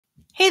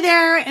Hey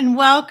there, and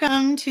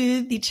welcome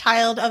to the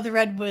Child of the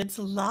Redwoods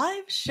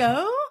live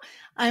show.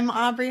 I'm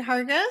Aubrey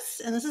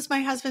Hargis, and this is my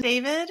husband,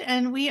 David,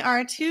 and we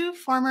are two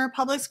former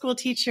public school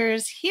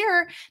teachers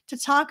here to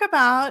talk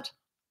about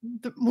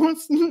the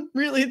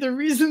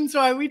reasons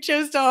why we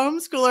chose to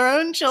homeschool our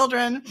own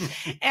children.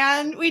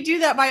 And we do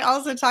that by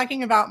also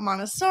talking about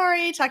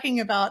Montessori, talking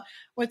about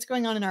what's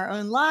going on in our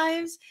own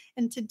lives.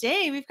 And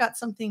today we've got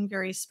something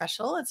very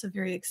special. It's a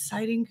very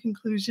exciting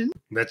conclusion.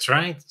 That's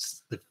right.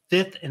 It's the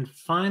fifth and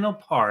final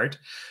part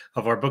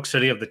of our book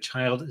study of The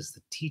Child is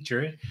the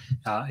Teacher.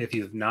 If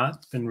you've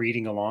not been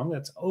reading along,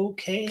 that's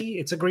okay.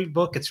 It's a great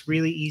book. It's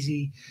really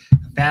easy,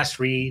 fast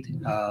read,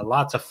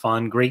 lots of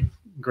fun, great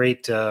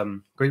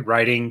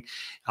writing,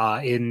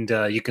 and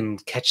you can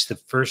catch the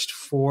first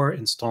 4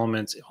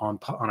 installments on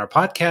our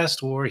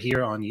podcast or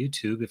here on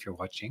YouTube if you're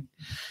watching,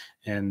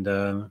 and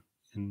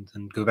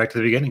go back to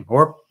the beginning,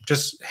 or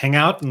just hang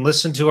out and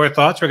listen to our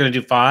thoughts. We're going to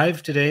do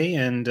 5 today,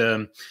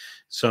 and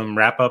some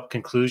wrap-up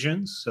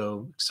conclusions.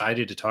 So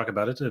excited to talk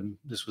about it.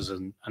 This was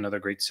another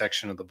great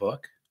section of the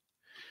book.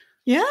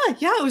 Yeah,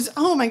 it was,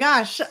 oh my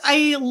gosh,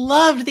 I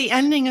loved the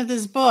ending of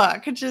this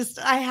book.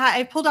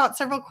 I pulled out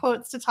several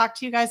quotes to talk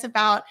to you guys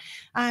about.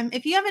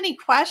 If you have any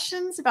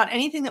questions about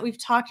anything that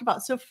we've talked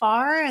about so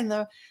far and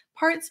the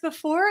parts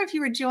before, if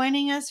you were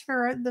joining us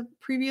for the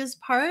previous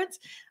parts,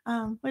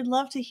 we'd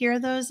love to hear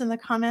those in the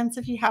comments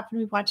if you happen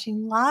to be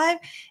watching live.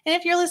 And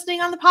if you're listening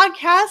on the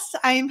podcast,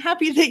 I'm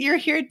happy that you're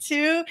here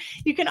too.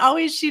 You can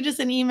always shoot us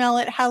an email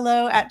at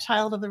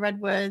hello@Child of the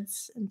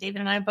Redwoods. And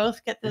David and I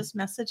both get those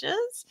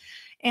messages.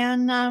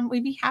 And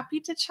we'd be happy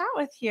to chat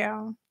with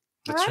you.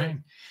 That's right.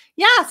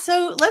 Yeah,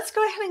 so let's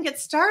go ahead and get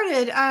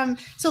started.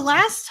 So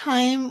last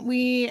time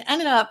we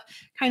ended up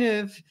kind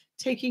of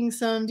taking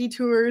some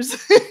detours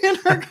in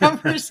our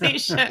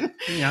conversation.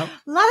 Yep.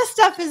 A lot of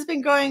stuff has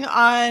been going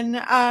on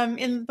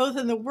in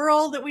the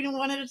world that we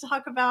wanted to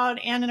talk about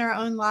and in our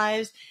own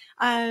lives.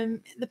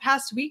 The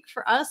past week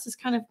for us has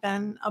kind of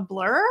been a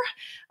blur.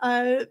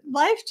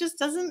 Life just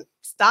doesn't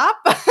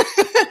stop.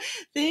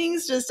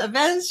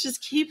 Events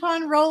just keep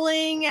on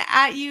rolling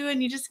at you,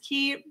 and you just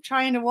keep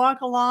trying to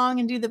walk along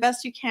and do the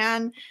best you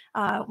can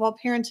while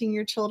parenting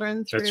your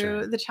children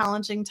through the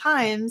challenging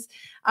times.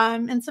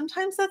 And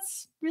sometimes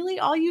that's really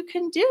all you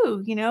can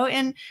do,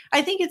 and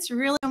I think it's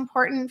really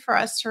important for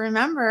us to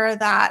remember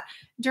that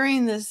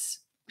during this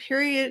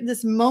period,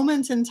 this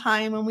moment in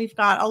time when we've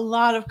got a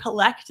lot of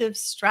collective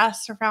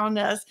stress around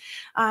us,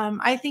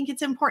 I think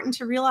it's important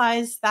to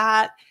realize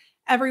that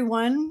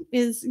everyone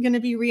is going to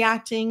be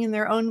reacting in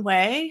their own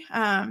way.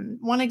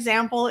 One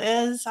example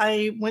is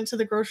I went to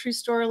the grocery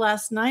store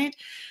last night.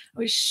 I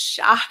was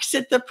shocked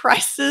at the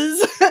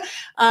prices.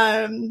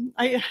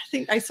 I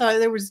think I saw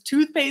there was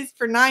toothpaste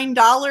for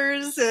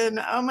 $9, and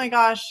oh my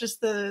gosh,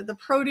 just the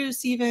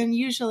produce. Even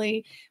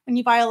usually when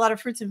you buy a lot of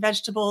fruits and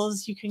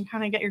vegetables, you can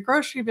kind of get your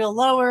grocery bill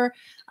lower,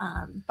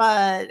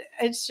 but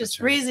it's just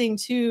raising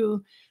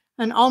to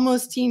an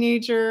almost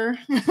teenager,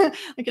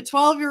 like a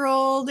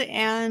 12-year-old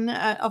and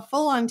a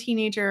full-on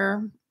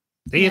teenager.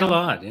 They eat a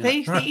lot. Yeah.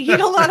 They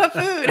eat a lot of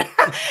food.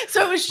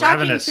 So it was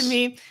shocking to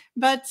me.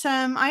 But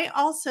I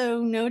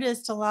also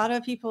noticed a lot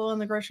of people in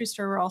the grocery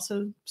store were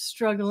also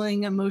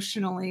struggling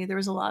emotionally. There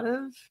was a lot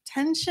of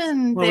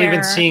tension there. We've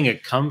been seeing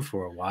it come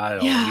for a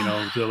while,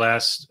 Yeah.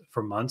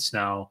 for months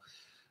now.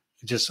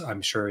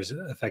 I'm sure is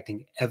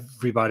affecting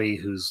everybody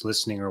who's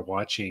listening or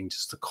watching.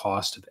 Just the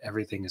cost of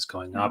everything is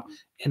going up.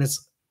 And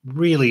it's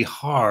really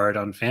hard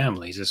on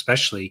families,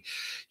 especially,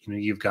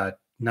 you've got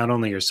not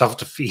only yourself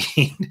to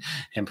feed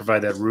and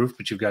provide that roof,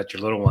 but you've got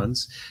your little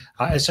ones.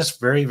 It's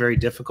just very, very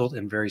difficult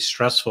and very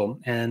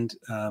stressful. And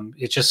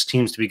it just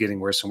seems to be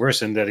getting worse and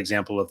worse. And that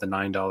example of the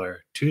 $9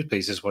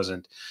 toothpaste, we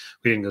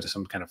didn't go to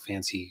some kind of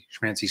fancy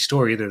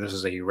store either. This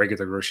is a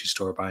regular grocery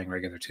store buying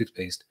regular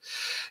toothpaste.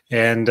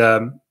 And,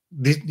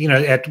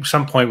 at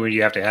some point where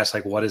you have to ask,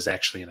 like, what is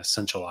actually an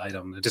essential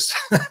item?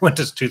 When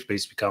does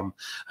toothpaste become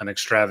an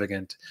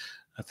extravagant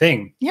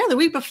thing? Yeah, the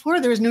week before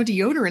there was no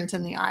deodorant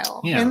in the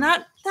aisle. Yeah. And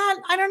that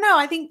I don't know.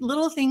 I think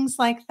little things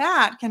like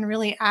that can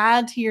really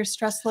add to your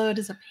stress load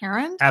as a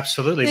parent.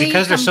 Absolutely.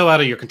 Because they're so out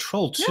of your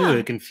control too. Yeah.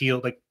 It can feel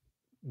like,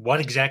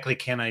 what exactly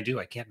can I do?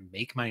 I can't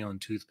make my own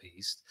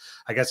toothpaste.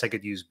 I guess I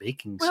could use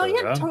baking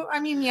soda.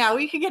 Yeah,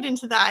 we could get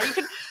into that. You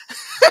could.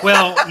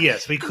 Well,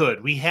 yes, we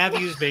could. We have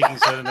used baking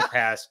soda in the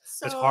past.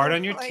 It's hard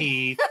on your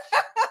teeth.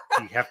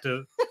 You have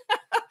to.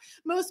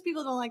 Most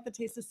people don't like the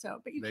taste of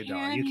soap, but you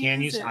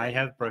can use it. I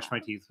have brushed my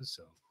teeth with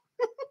soap.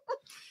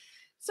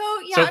 So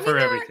yeah, soap for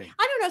everything.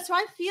 I don't know. So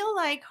I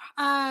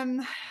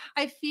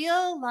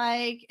feel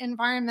like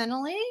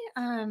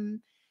environmentally,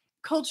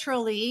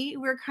 culturally,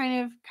 we're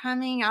kind of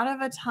coming out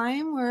of a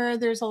time where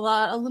there's a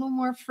little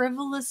more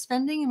frivolous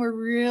spending, and we're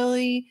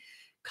really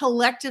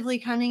collectively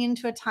coming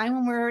into a time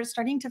when we're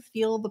starting to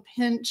feel the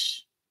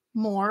pinch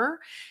more.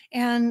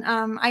 And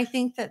I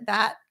think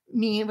that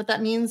what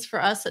that means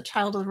for us at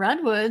Child of the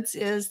Redwoods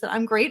is that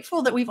I'm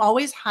grateful that we've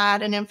always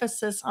had an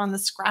emphasis on the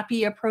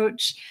scrappy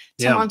approach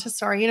to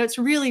Montessori. It's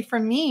really, for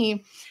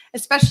me,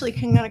 especially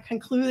kind of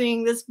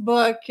concluding this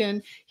book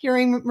and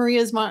hearing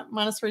Maria's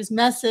Montessori's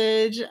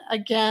message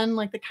again,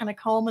 like the kind of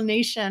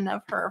culmination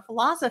of her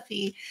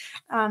philosophy,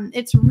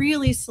 it's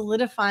really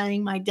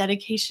solidifying my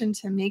dedication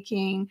to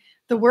making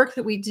the work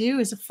that we do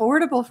as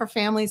affordable for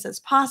families as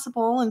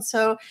possible. And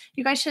so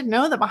you guys should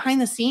know that behind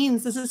the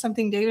scenes, this is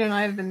something David and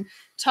I have been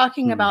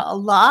talking about a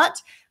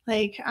lot.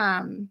 Like,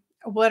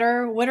 what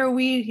are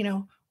we,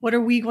 what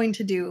are we going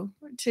to do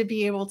to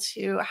be able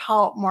to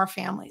help more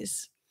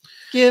families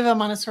give a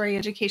Montessori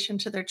education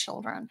to their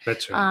children?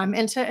 That's right.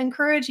 And to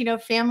encourage,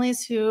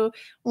 families who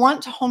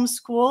want to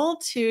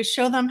homeschool, to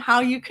show them how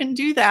you can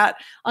do that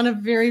on a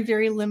very,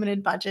 very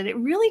limited budget. It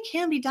really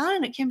can be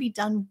done. It can be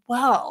done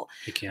well.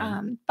 It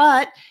can.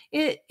 But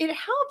it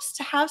helps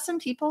to have some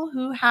people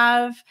who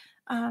have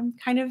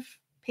kind of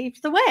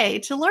paved the way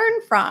to learn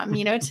from,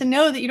 to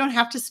know that you don't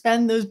have to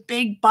spend those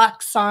big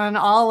bucks on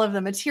all of the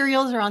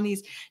materials or on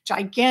these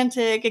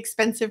gigantic,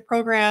 expensive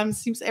programs.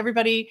 Seems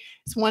everybody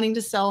is wanting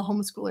to sell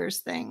homeschoolers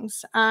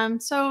things.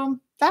 So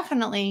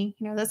definitely,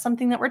 that's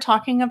something that we're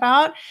talking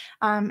about.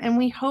 And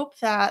we hope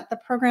that the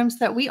programs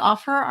that we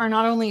offer are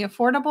not only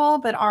affordable,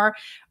 but are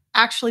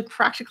actually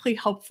practically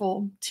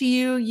helpful to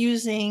you,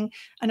 using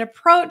an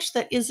approach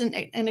that isn't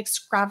an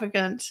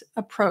extravagant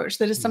approach,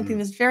 that is something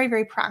that's very,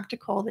 very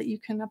practical that you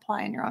can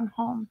apply in your own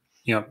home.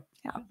 Yeah,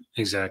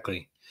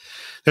 exactly.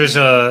 There's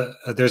a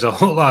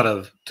whole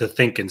lot to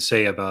think and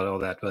say about all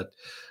that, but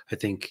I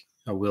think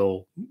I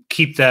will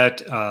keep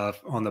that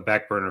on the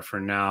back burner for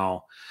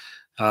now.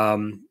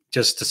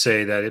 Just to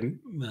say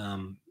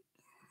that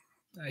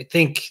I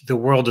think the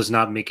world does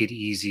not make it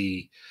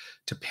easy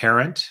to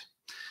parent.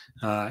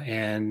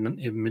 And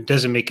it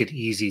doesn't make it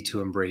easy to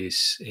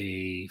embrace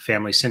a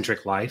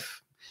family-centric life,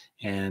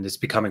 and it's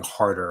becoming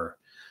harder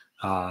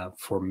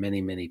for many,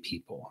 many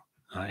people,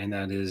 and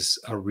that is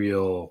a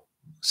real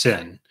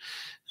sin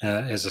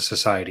as a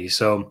society.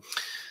 So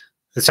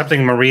it's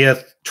something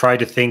Maria tried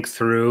to think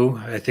through.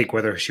 I think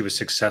whether she was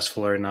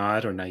successful or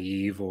not, or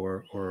naive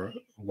or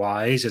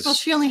wise. Well,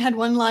 she only had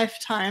one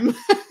lifetime.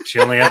 She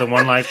only had the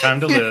one lifetime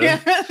to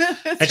live,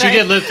 and she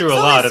did live through a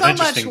lot of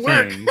interesting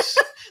things.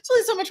 It's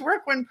only so much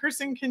work one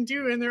person can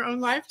do in their own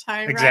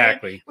lifetime.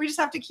 Exactly. Right? We just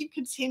have to keep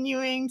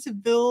continuing to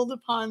build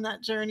upon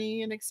that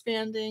journey and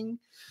expanding.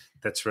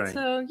 That's right.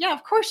 So yeah,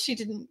 of course she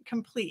didn't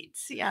complete.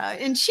 Yeah,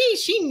 and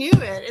she knew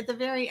it at the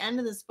very end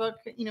of this book.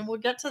 We'll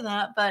get to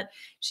that, but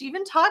she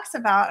even talks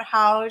about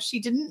how she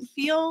didn't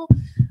feel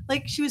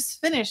like she was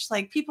finished.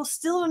 Like, people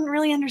still didn't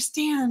really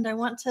understand. I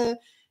want to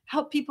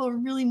help people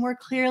really more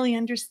clearly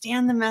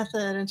understand the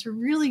method and to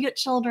really get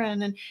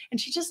children. And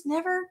she just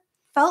never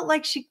felt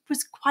like she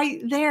was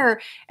quite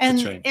there. And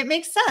That's right. It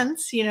makes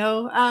sense.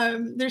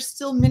 There's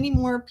still many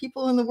more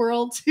people in the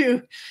world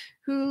who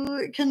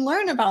can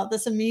learn about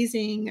this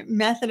amazing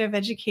method of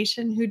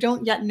education who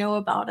don't yet know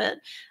about it.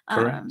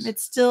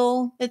 It's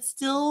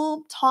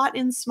still taught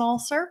in small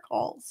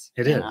circles.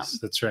 It is.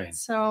 That's right.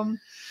 So,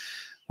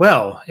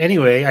 well,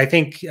 anyway, I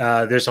think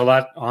there's a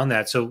lot on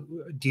that. So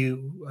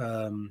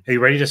are you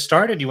ready to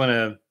start, or do you want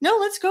to? No,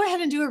 let's go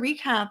ahead and do a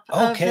recap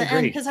of the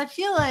end, because I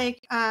feel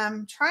like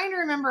trying to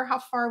remember how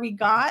far we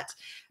got,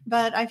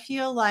 but I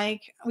feel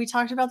like we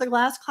talked about the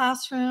glass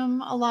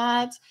classroom a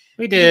lot.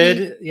 We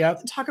did.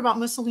 Yep. Talk about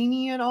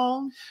Mussolini at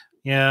all?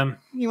 Yeah.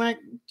 Do you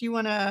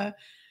want to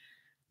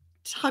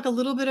talk a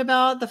little bit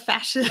about the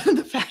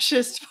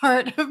fascist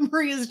part of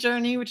Maria's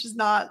journey, which is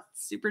not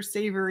super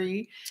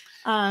savory,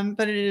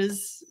 but it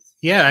is.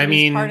 Yeah, I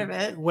mean, part of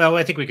it. Well,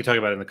 I think we could talk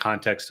about it in the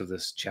context of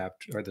this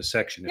chapter or the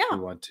section if we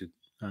want to.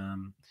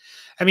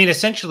 I mean,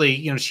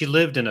 essentially, she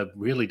lived in a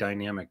really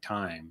dynamic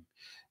time,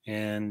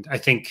 and I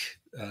think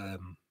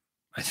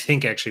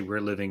actually we're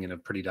living in a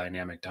pretty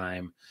dynamic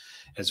time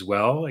as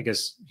well. I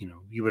guess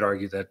you would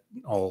argue that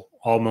all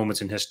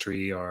moments in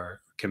history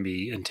can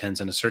be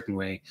intense in a certain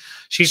way.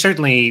 She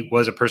certainly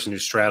was a person who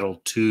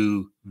straddled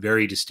two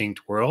very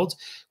distinct worlds,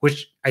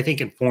 which I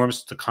think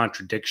informs the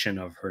contradiction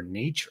of her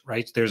nature,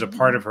 right? There's a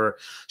part of her,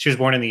 she was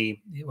born in the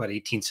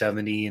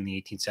 1870, in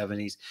the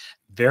 1870s,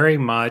 very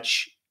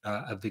much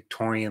a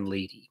Victorian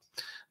lady,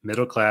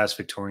 middle-class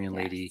Victorian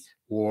lady,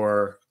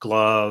 wore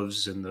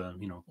gloves and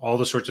all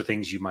the sorts of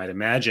things you might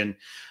imagine,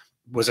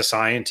 was a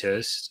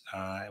scientist,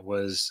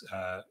 was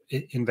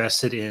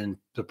invested in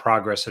the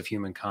progress of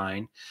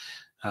humankind,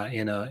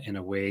 in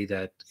a way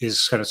that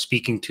is kind of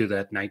speaking to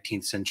that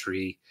 19th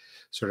century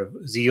sort of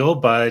zeal.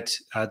 But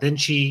then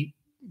she,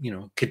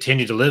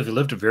 continued to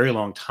lived a very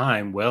long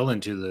time, well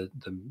into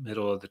the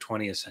middle of the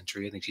 20th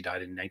century. I think she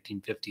died in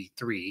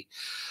 1953.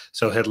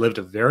 So had lived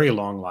a very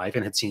long life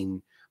and had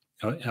seen,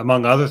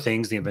 among other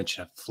things, the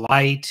invention of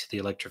flight, the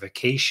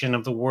electrification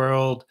of the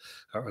world,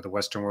 or the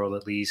Western world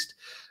at least,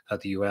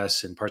 the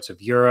U.S. and parts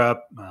of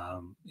Europe,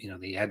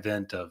 the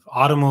advent of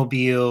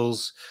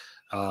automobiles,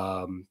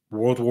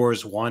 World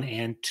Wars I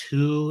and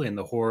II and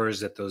the horrors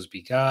that those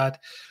begot,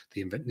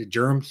 the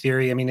germ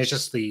theory. I mean, it's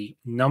just the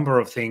number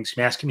of things,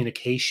 mass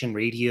communication,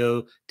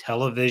 radio,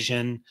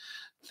 television,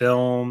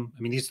 film.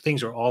 I mean, these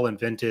things are all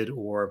invented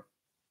or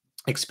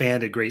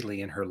expanded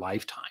greatly in her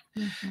lifetime.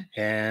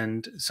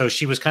 And so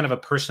she was kind of a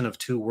person of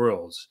two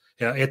worlds.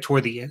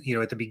 Toward the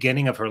at the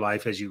beginning of her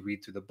life, as you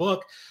read through the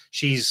book,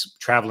 she's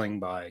traveling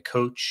by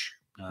coach,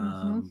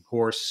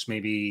 horse,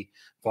 maybe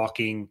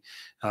walking,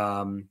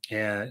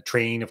 and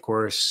train, of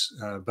course.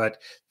 But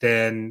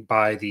then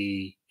by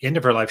the end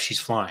of her life, she's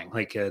flying.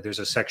 Like there's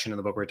a section in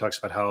the book where it talks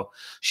about how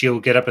she'll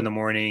get up in the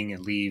morning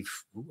and leave.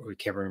 We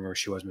can't remember where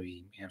she was,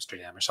 maybe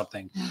Amsterdam or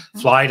something.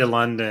 Fly to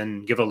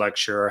London, give a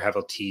lecture, or have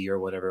a tea or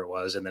whatever it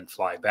was, and then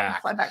fly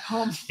back. Fly back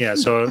home. Yeah,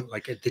 so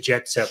like the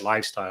jet set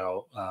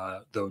lifestyle,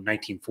 the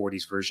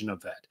 1940s version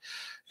of that.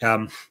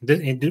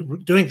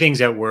 Doing things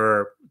that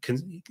were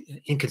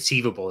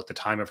inconceivable at the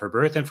time of her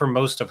birth and for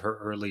most of her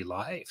early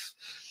life.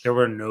 There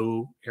were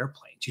no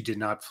airplanes. You did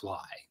not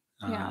fly.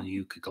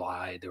 You could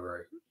glide. There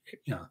were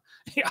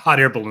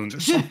hot air balloons or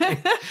something.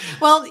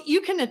 Well,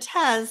 you can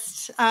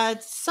attest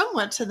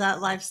somewhat to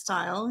that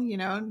lifestyle,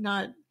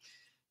 not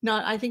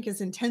I think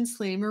as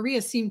intensely.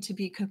 Maria seemed to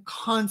be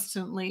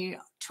constantly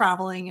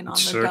traveling and on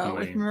the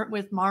go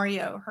with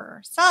Mario,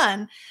 her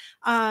son.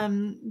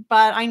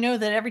 But I know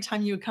that every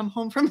time you would come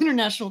home from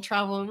international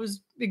travel, it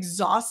was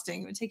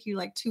exhausting. It would take you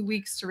like 2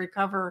 weeks to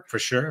recover, for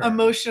sure,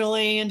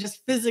 emotionally and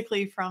just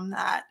physically from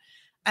that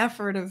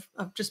effort of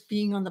just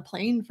being on the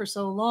plane for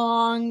so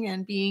long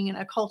and being in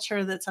a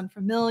culture that's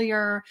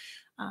unfamiliar.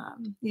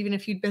 Even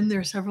if you'd been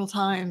there several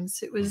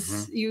times, it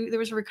was there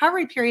was a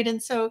recovery period.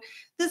 And so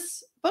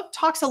this book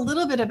talks a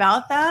little bit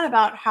about that,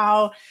 about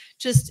how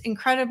just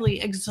incredibly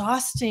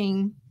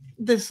exhausting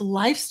this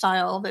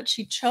lifestyle that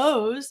she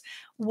chose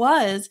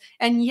was,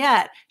 and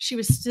yet she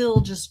was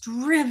still just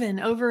driven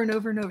over and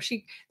over and over.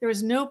 There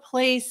was no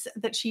place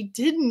that she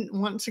didn't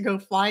want to go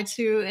fly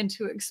to and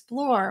to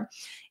explore.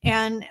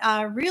 And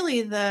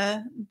really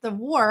the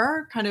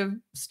war kind of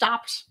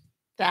stopped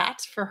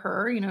that for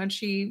her, and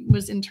she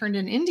was interned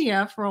in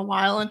India for a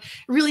while and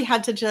really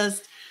had to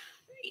just,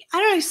 I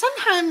don't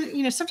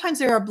know, sometimes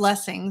there are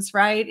blessings,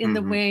 right? In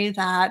the way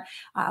that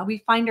we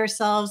find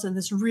ourselves in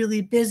this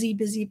really busy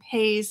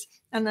pace,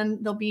 and then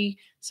there'll be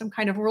some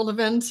kind of world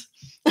event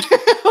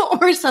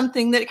or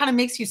something that kind of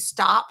makes you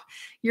stop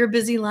your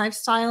busy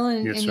lifestyle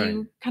and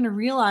you kind of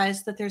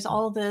realize that there's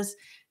all this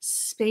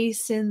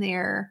space in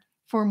there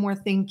for more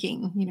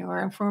thinking,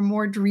 or for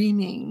more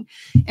dreaming.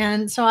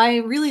 And so I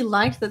really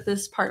liked that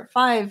this part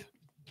 5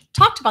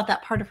 talked about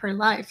that part of her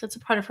life. That's a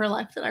part of her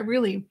life that I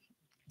really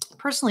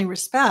personally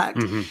respect.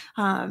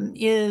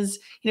 Is,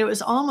 it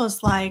was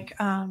almost like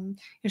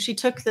she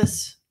took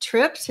this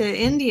trip to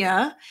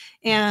India,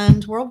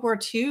 and World War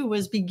II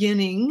was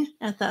beginning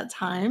at that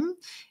time.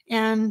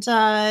 And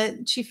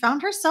she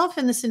found herself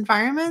in this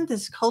environment,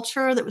 this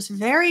culture that was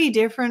very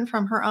different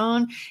from her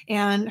own.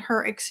 And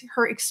her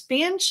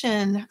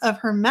expansion of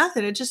her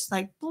method, it just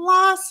like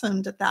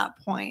blossomed at that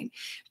point.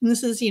 And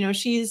this is,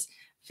 she's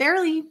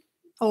fairly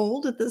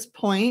old at this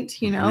point,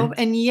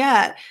 and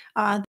yet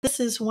this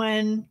is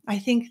when I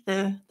think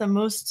the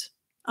most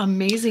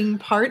amazing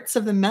parts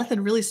of the method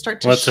really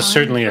start to shine. It's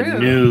certainly through. A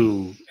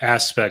new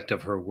aspect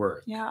of her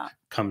work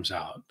comes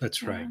out.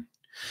 That's right.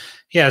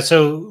 Yeah.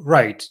 So,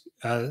 right.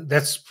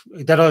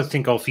 That I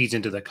think all feeds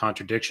into that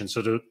contradiction.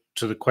 So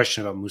to the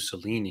question about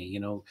Mussolini,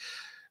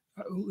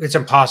 it's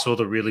impossible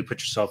to really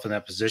put yourself in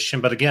that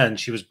position. But again,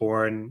 she was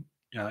born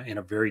in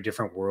a very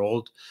different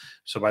world.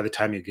 So by the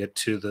time you get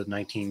to the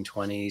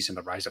 1920s and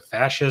the rise of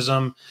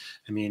fascism,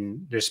 I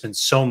mean, there's been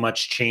so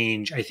much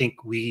change. I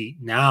think we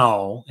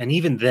now, and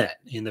even then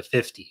in the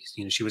 50s,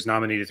 she was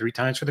nominated 3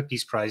 times for the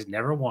Peace Prize,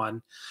 never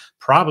won,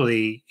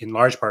 probably in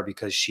large part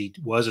because she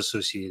was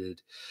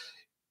associated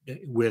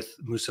with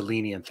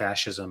Mussolini and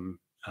fascism.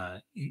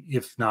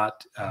 If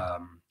not,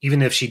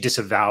 even if she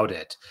disavowed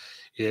it,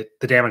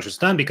 the damage was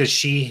done because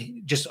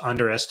she just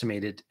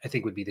underestimated, I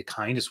think would be the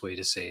kindest way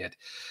to say it,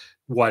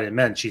 what it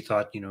meant. She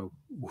thought,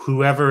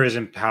 whoever is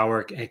in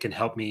power and can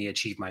help me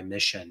achieve my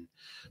mission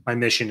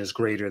is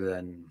greater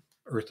than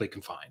earthly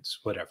confines,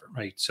 whatever,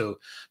 right? So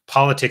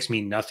politics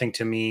mean nothing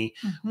to me.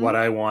 What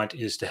I want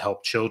is to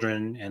help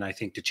children. And I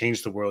think to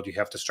change the world, you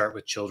have to start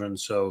with children.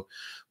 So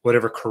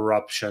whatever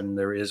corruption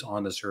there is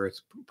on this earth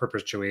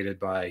perpetuated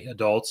by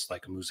adults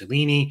like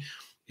Mussolini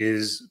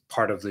is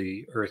part of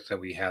the earth that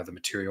we have, the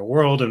material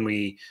world, and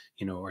we,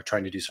 are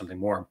trying to do something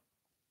more.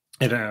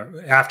 And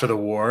after the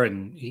war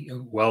and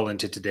well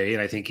into today,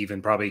 and I think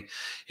even probably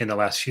in the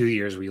last few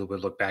years, we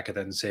would look back at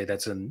that and say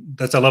that's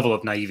a level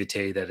of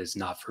naivete that is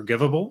not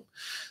forgivable.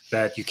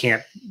 That you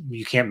can't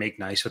make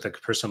nice with a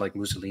person like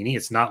Mussolini.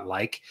 It's not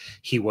like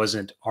he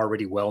wasn't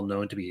already well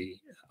known to be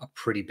a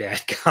pretty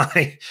bad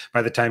guy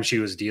by the time she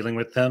was dealing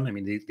with them. I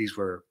mean, these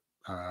were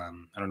I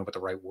don't know what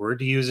the right word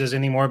to use is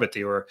anymore, but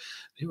they were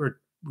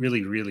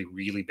really, really,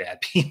 really bad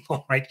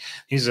people, right?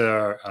 These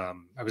are,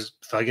 I was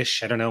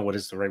thuggish. I don't know what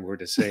is the right word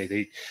to say.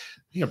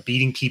 They,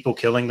 beating people,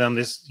 killing them,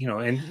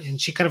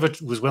 and she kind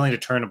of was willing to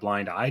turn a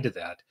blind eye to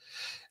that.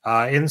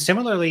 And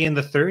similarly in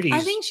the 30s. I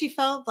think she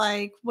felt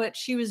like what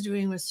she was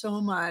doing had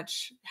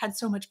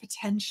so much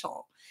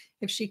potential.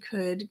 If she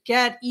could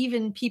get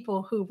even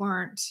people who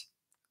weren't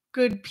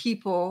good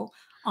people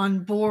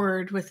on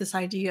board with this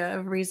idea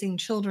of raising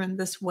children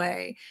this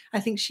way. I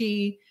think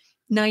she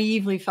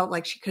naively felt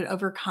like she could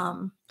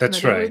overcome.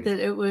 That's right. That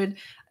it would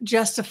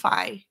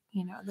justify,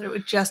 that it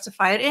would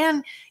justify it.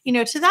 And,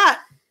 to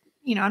that,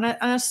 on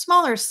a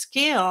smaller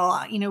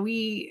scale,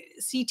 we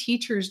see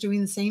teachers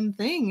doing the same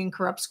thing in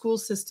corrupt school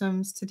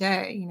systems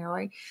today.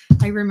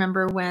 I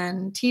remember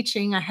when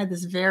teaching, I had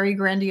this very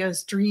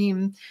grandiose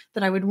dream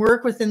that I would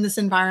work within this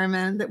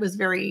environment that was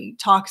very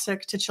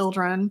toxic to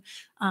children,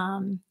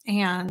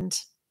 and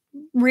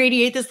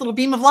radiate this little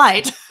beam of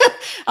light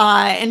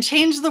and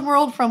change the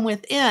world from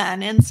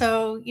within. And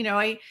so,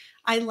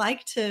 I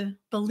like to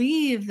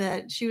believe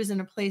that she was in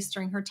a place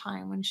during her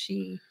time when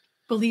she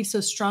believed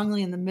so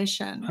strongly in the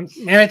mission.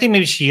 And I think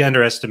maybe she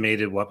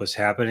underestimated what was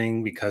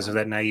happening because of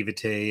that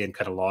naivete and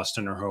kind of lost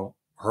in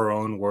her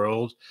own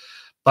world.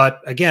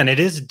 But again, it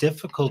is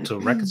difficult to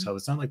reconcile.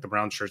 It's not like the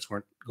brown shirts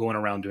weren't going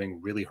around doing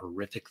really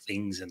horrific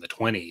things in the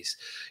 1920s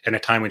in a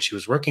time when she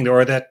was working there,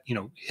 or that,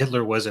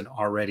 Hitler wasn't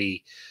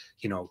already,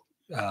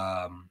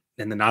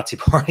 in the Nazi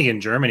party in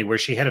Germany, where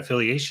she had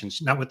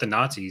affiliations, not with the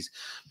Nazis,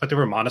 but there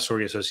were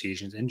Montessori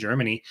associations in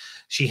Germany.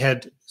 She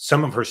had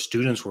some of her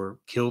students were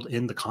killed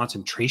in the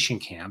concentration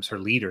camps, her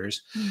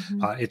leaders.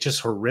 It's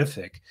just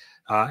horrific.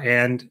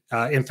 And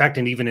in fact,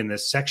 and even in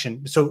this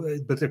section,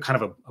 but they're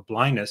kind of a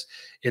blindness.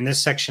 In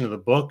this section of the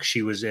book,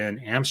 she was in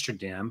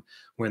Amsterdam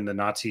when the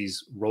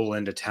Nazis roll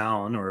into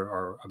town or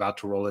are about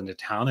to roll into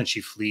town, and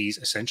she flees,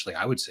 essentially,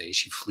 I would say,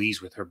 she flees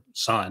with her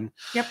son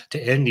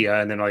to India.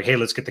 And then like, hey,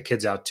 let's get the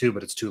kids out too,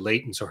 but it's too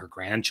late. And so her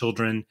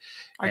grandchildren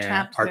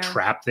are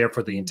trapped there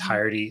for the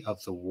entirety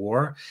of the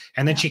war.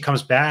 And then she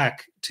comes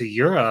back to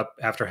Europe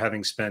after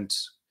having spent,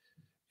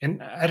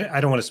 and I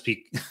don't want to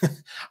speak,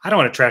 I don't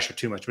want to trash her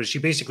too much, but she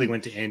basically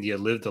went to India,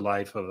 lived the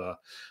life of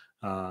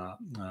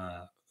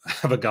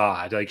a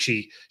god. Like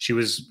she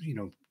was,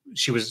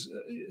 she was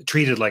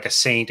treated like a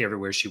saint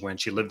everywhere she went.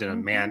 She lived in a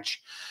manch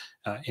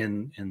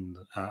in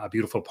a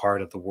beautiful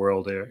part of the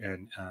world there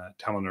in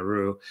Tamil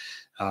Nadu,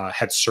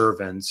 had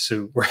servants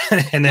who were,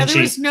 and then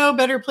there was no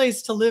better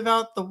place to live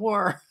out the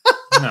war.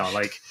 No,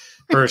 like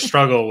her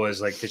struggle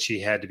was like that she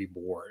had to be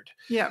bored.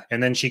 Yeah.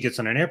 And then she gets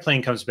on an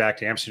airplane, comes back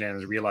to Amsterdam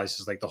and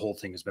realizes like the whole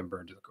thing has been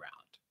burned to the ground.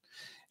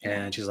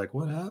 And she's like,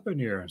 what happened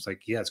here? And it's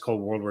like, yeah, it's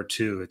called World War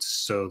II.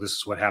 This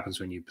is what happens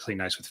when you play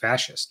nice with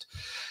fascists.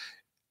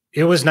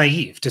 It was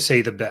naive to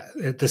say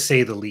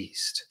the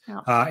least.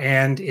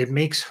 And it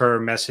makes her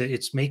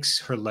makes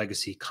her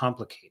legacy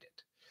complicated.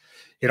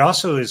 It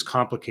also is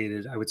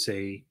complicated, I would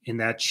say, in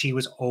that she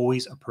was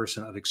always a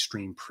person of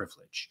extreme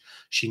privilege.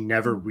 She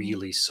never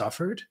really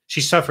suffered. She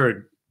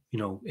suffered,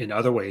 in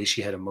other ways.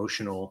 She had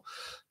emotional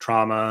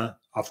trauma,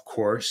 of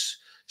course.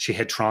 She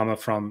had trauma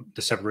from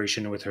the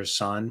separation with her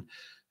son,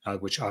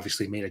 which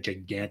obviously made a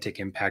gigantic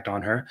impact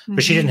on her.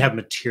 But she didn't have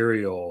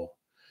material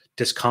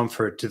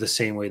discomfort to the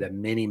same way that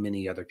many,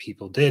 many other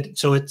people did.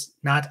 So it's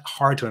not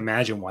hard to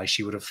imagine why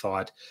she would have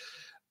thought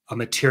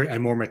a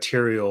more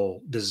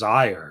material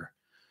desire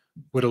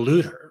would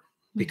elude her,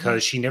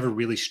 because she never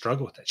really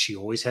struggled with that. She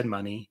always had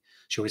money.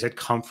 She always had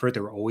comfort.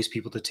 There were always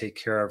people to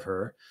take care of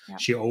her. Yeah.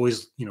 She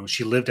always,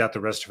 she lived out the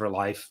rest of her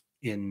life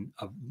in,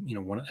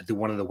 one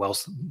of the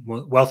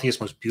wealthiest,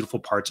 most beautiful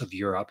parts of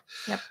Europe,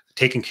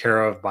 taken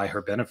care of by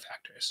her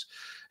benefactors.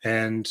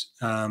 And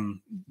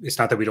it's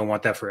not that we don't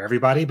want that for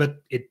everybody, but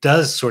it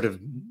does sort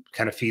of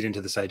kind of feed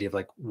into this idea of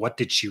like, what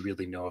did she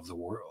really know of the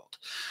world?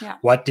 Yeah.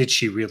 What did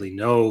she really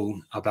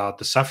know about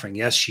the suffering?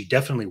 Yes, she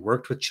definitely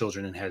worked with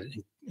children and had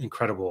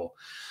incredible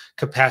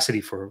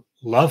capacity for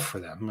love for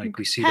them. Like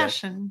we see that.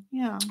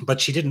 Yeah.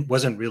 But she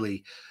wasn't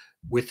really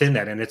within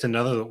that. And it's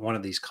another one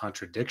of these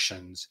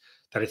contradictions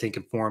that I think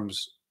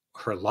informs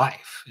her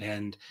life.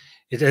 And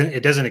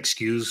it doesn't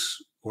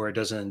excuse or it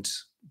doesn't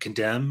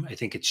condemn. I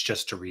think it's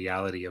just a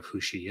reality of who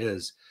she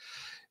is.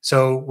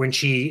 So when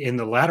in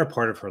the latter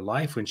part of her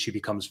life, when she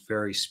becomes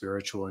very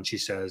spiritual and she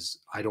says,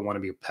 I don't want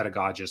to be a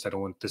pedagogist. I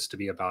don't want this to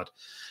be about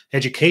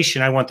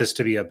education. I want this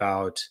to be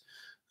about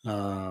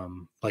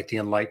like the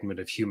enlightenment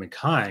of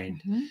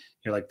humankind.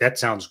 You're like, that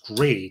sounds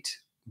great,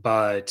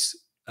 but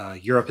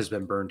Europe has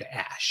been burned to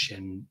ash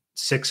and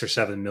 6 or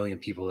 7 million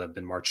people have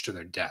been marched to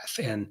their death.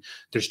 And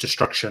there's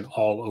destruction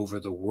all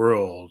over the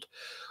world.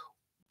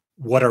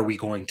 What are we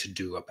going to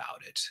do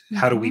about it?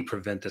 How do we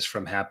prevent this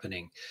from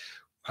happening?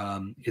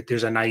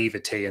 There's a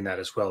naivete in that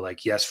as well.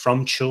 Like, yes,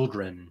 from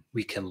children,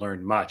 we can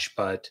learn much,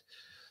 but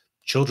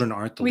children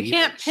aren't the leaders. We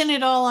can't pin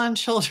it all on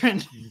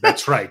children.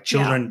 That's right.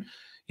 Children,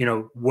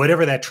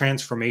 whatever that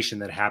transformation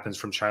that happens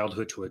from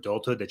childhood to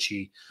adulthood that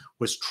she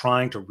was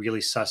trying to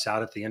really suss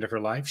out at the end of her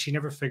life, she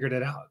never figured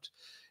it out.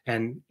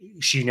 And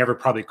she never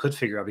probably could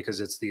figure out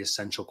because it's the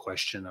essential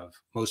question of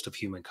most of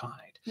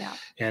humankind. Yeah.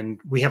 And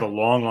we have a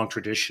long, long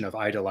tradition of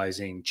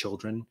idolizing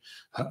children.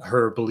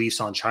 Her beliefs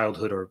on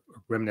childhood are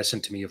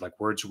reminiscent to me of like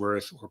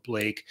Wordsworth or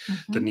Blake,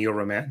 the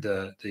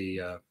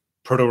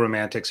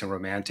proto-romantics and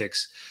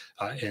romantics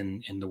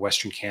in the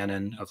Western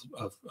canon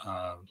of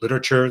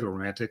literature, the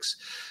romantics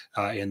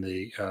in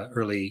the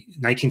early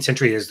 19th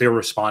century, as they're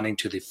responding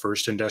to the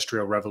first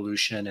industrial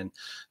revolution and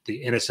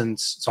the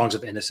innocence, songs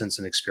of innocence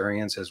and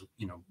experience, as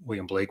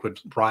William Blake would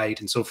write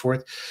and so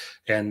forth.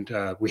 And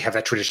we have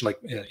that tradition, like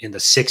in the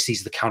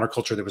 60s, the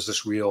counterculture, there was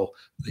this real,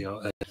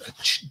 a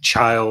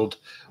child,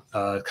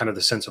 kind of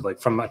the sense of like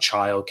from a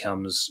child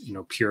comes,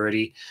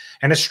 purity.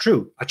 And it's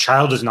true. A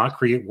child does not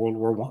create World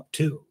War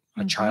II.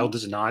 A child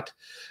does not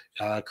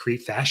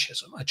create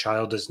fascism. A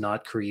child does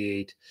not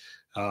create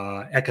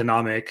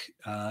economic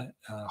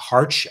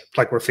hardship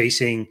like we're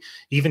facing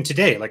even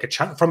today. Like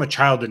from a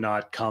child did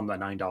not come a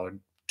 $9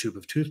 tube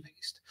of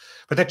toothpaste,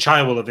 but that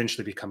child will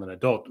eventually become an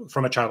adult.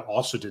 From a child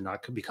also did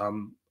not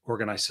become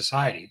organized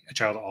society. A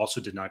child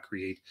also did not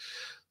create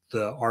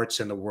the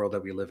arts in the world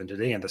that we live in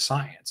today and the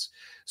science.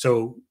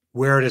 So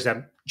where does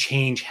that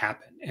change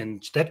happen?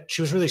 And that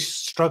she was really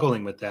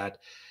struggling with that.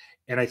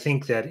 And I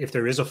think that if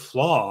there is a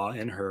flaw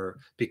in her,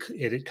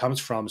 it comes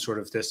from sort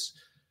of this,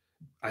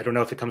 I don't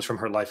know if it comes from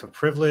her life of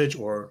privilege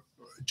or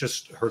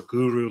just her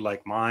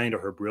guru-like mind or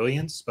her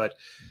brilliance, but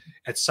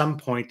at some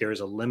point there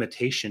is a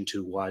limitation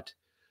to what,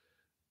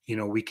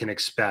 we can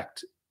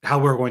expect, how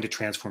we're going to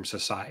transform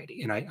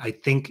society. And I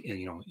think,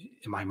 in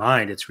my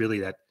mind, it's really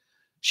that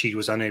she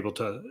was unable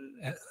to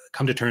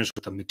come to terms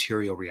with the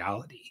material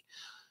reality.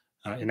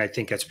 And I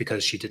think that's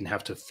because she didn't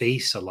have to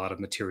face a lot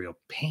of material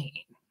pain.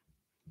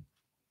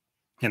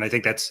 And I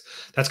think that's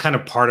kind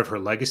of part of her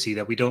legacy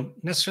that we don't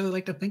necessarily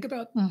like to think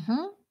about,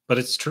 but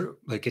it's true.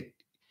 Like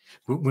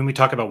when we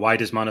talk about why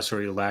does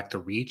Montessori lack the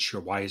reach,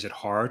 or why is it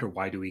hard, or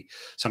why do we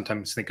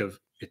sometimes think of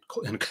it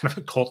in kind of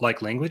a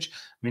cult-like language?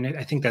 I mean,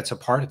 I think that's a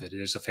part of it.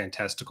 It is a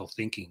fantastical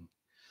thinking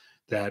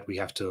that we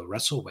have to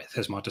wrestle with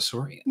as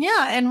Montessorians.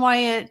 Yeah, and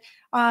why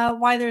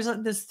there's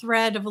this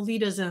thread of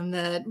elitism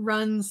that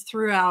runs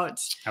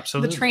throughout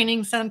the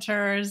training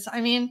centers.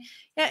 I mean,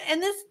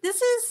 and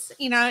this is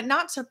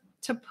not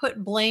to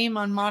put blame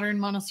on modern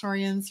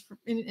Montessorians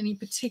in any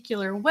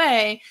particular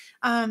way,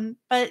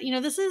 but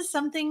this is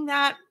something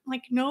that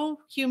like no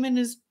human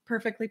is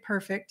perfectly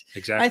perfect.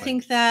 Exactly. I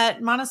think that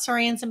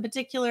Montessorians in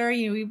particular,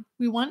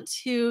 we want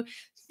to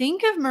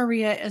think of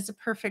Maria as a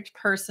perfect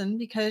person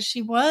because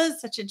she was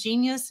such a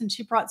genius and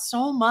she brought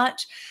so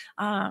much,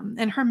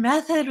 and her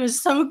method was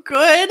so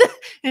good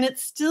and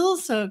it's still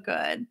so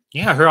good.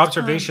 Yeah, her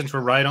observations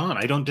were right on.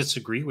 I don't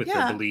disagree with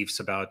her beliefs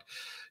about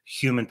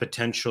human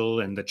potential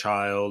and the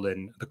child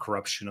and the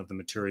corruption of the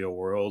material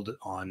world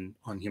on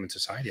human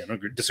society. I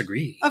don't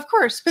disagree. Of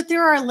course, but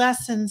there are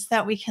lessons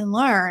that we can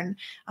learn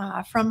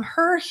from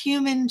her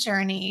human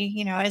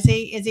journey, as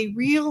a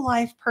real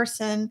life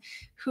person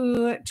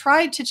who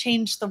tried to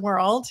change the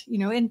world,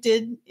 and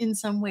did in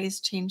some ways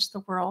change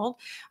the world.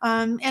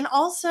 And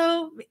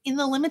also in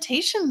the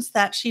limitations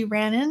that she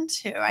ran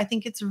into. I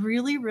think it's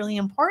really, really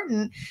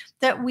important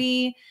that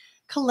we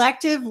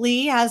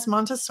collectively as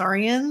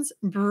Montessorians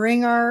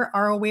bring our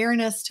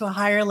awareness to a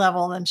higher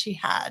level than she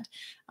had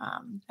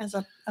as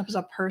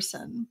a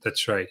person.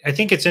 That's right. I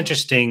think it's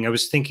interesting. I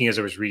was thinking as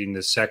I was reading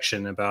this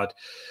section about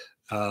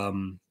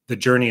the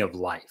journey of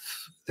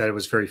life, that it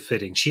was very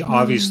fitting. She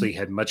obviously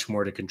had much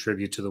more to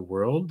contribute to the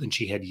world than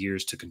she had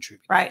years to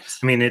contribute. Right.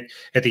 I mean,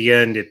 at the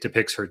end, it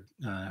depicts her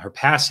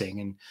passing,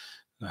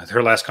 and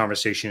her last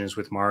conversation is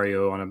with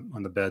Mario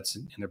on the beds,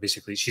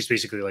 and she's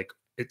basically like,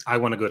 I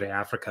want to go to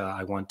Africa.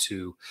 I want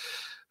to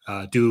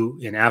do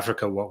in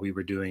Africa what we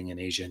were doing in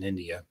Asia and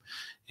India,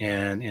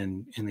 and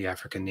in the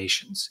African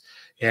nations.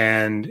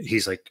 And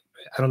he's like,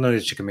 I don't know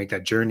that you can make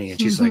that journey. And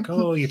she's like,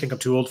 oh, you think I'm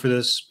too old for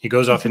this? He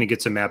goes off and he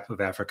gets a map of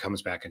Africa,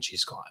 comes back, and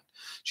she's gone.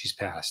 She's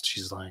passed.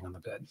 She's lying on the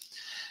bed.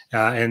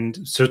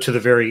 And so to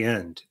the very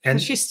end.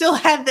 And she still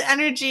had the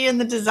energy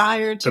and the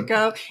desire to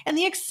go, and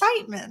the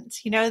excitement,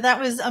 that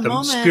was a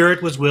moment. The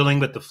spirit was willing,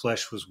 but the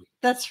flesh was weak.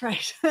 That's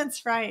right.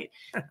 That's right.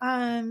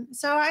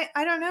 So I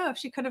don't know if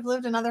she could have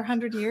lived another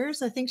 100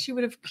 years. I think she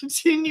would have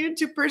continued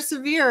to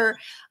persevere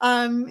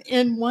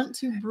and want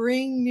to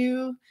bring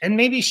new. And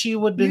maybe she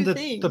would have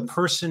been the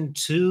person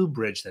to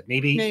bridge that.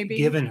 Maybe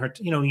given her,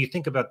 you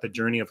think about the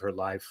journey of her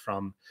life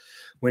from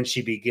when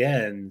she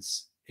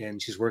begins and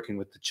she's working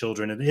with the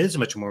children, and it is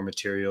much more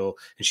material,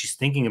 and she's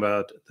thinking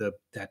about the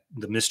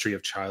mystery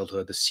of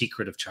childhood, the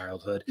secret of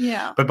childhood.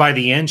 Yeah. But by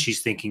the end,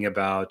 she's thinking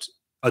about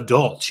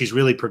adult. She's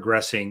really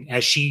progressing.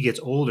 As she gets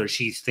older,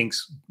 she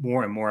thinks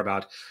more and more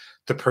about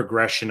the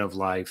progression of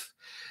life.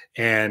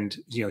 And,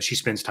 she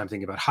spends time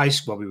thinking about high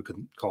school, what we would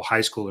call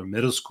high school or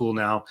middle school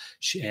now,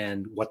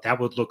 and what that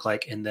would look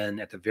like. And then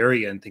at the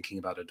very end, thinking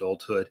about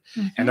adulthood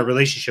and the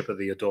relationship of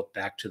the adult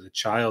back to the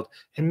child.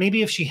 And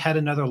maybe if she had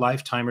another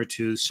lifetime or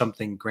two,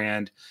 something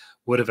grand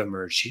would have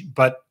emerged.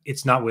 But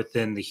it's not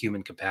within the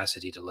human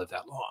capacity to live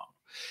that long.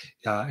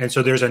 And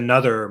so there's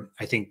another,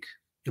 I think,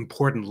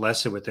 important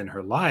lesson within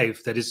her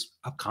life that is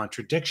a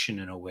contradiction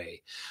in a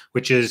way,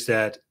 which is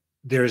that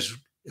there's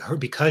her,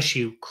 because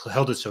she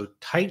held it so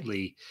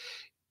tightly,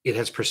 it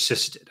has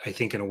persisted, I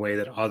think, in a way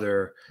that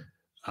other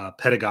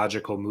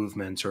pedagogical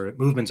movements or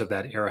movements of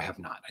that era have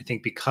not. I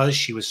think because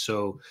she was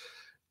so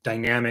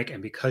dynamic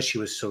and because she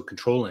was so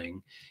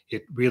controlling,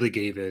 it really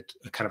gave it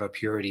a kind of a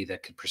purity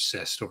that could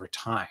persist over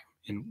time.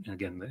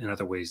 Again, in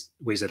other ways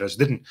that others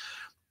didn't.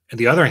 On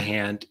the other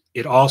hand,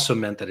 it also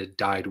meant that it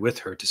died with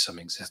her to some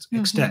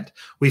extent.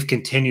 We've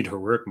continued her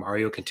work.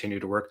 Mario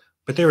continued to work,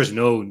 but there is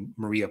no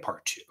Maria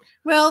Part 2.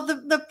 Well,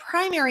 the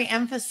primary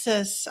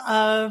emphasis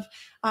of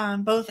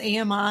both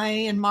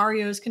AMI and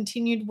Mario's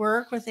continued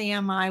work with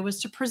AMI was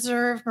to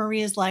preserve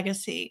Maria's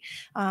legacy.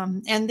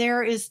 And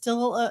there is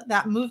still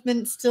that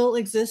movement still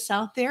exists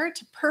out there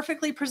to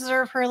perfectly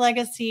preserve her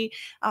legacy,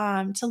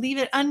 to leave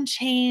it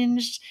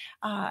unchanged,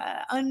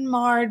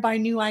 unmarred by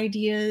new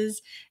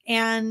ideas.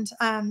 And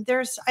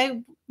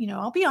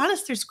I'll be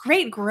honest, there's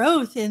great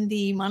growth in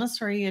the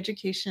Montessori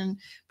education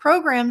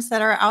programs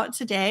that are out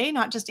today,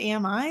 not just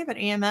AMI, but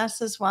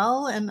AMS as well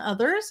and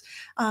others.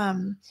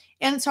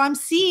 And so I'm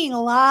seeing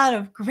a lot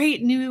of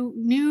great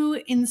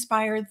new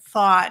inspired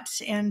thought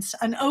and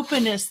an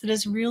openness that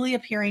is really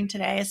appearing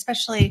today,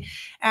 especially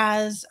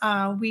as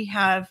we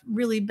have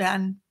really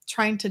been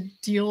trying to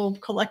deal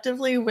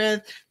collectively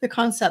with the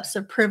concepts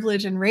of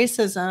privilege and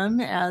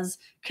racism as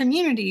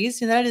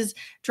communities. And that has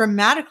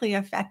dramatically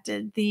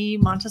affected the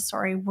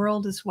Montessori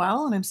world as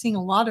well. And I'm seeing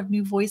a lot of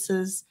new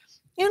voices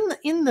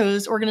in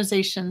those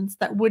organizations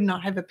that would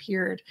not have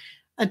appeared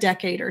a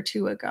decade or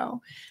two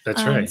ago.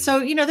 That's right.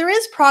 So, there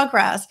is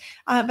progress,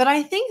 but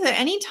I think that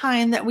any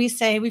time that we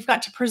say we've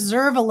got to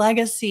preserve a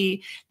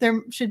legacy,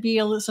 there should be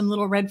some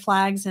little red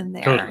flags in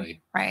there.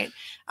 Totally. Right.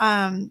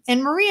 And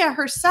Maria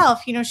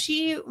herself,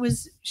 she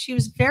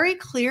was very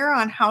clear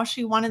on how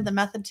she wanted the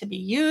method to be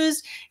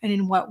used and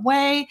in what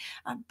way.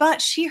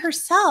 But she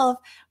herself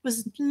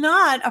was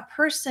not a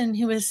person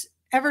who was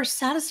ever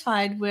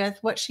satisfied with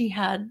what she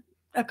had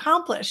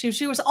accomplished.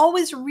 She was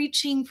always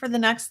reaching for the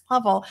next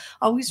level,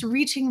 always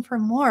reaching for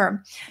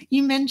more.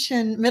 You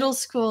mentioned middle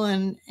school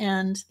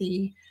and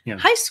the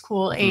high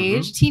school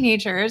age,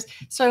 teenagers.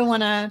 So I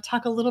want to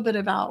talk a little bit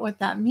about what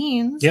that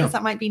means, because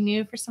that might be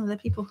new for some of the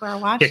people who are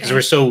watching. Yeah,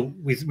 because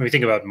when we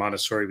think about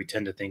Montessori, we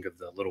tend to think of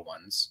the little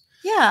ones.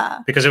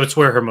 Yeah. Because it's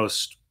where her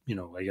most,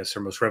 I guess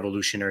her most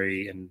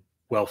revolutionary and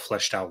well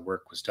fleshed out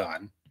work was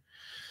done.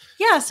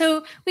 Yeah,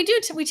 so we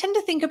tend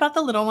to think about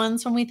the little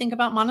ones when we think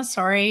about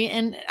Montessori.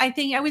 And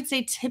I would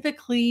say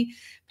typically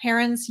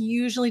parents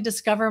usually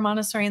discover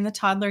Montessori in the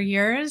toddler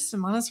years.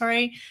 And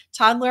Montessori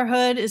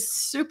toddlerhood is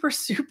super,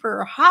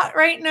 super hot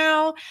right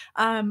now.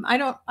 I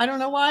don't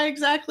know why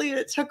exactly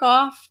it took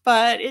off,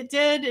 but it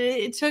did.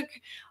 It took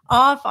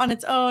off on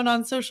its own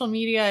on social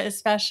media,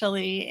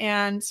 especially.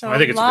 And so I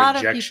think a it's lot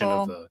a rejection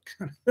of people,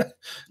 of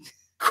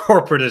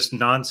corporatist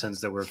nonsense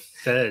that we're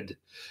fed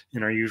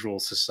in our usual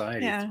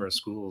society through our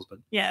schools, but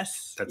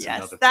that's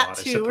another that thought,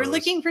 too. We're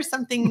looking for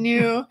something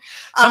new,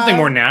 something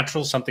more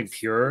natural, something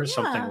pure,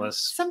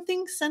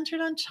 something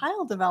centered on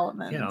child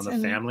development, on the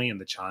family and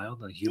the child,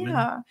 the human.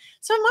 Yeah.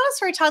 So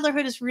Montessori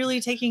toddlerhood is really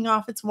taking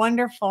off. It's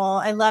wonderful.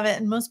 I love it.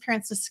 And most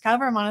parents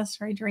discover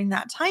Montessori during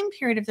that time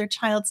period of their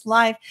child's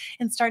life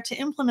and start to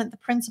implement the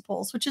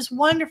principles, which is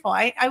wonderful.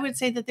 I would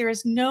say that there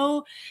is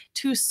no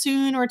too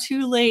soon or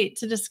too late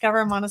to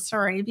discover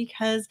Montessori,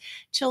 because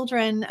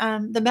children,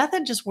 the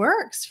method just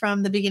works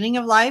from the beginning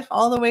of life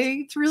all the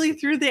way through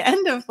the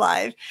end of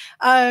life.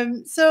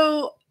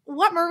 So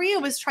what Maria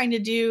was trying to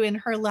do in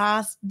her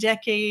last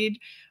decade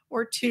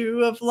or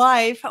two of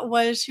life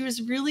was she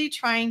was really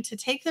trying to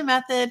take the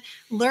method,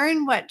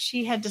 learn what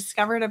she had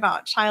discovered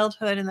about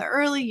childhood in the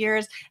early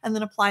years, and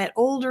then apply it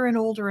older and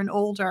older and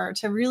older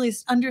to really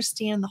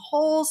understand the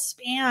whole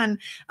span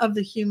of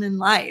the human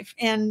life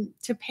and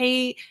to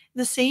pay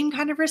the same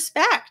kind of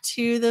respect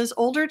to those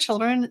older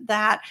children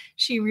that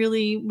she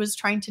really was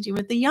trying to do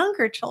with the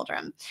younger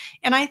children.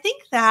 And I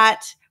think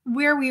that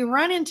where we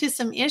run into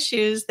some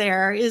issues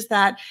there is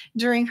that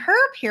during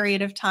her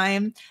period of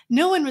time,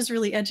 no one was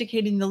really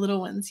educating the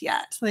little ones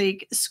yet.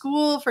 Like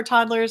school for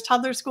toddlers,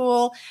 toddler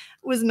school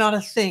was not a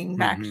thing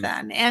back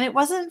then. And it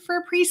wasn't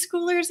for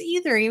preschoolers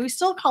either. We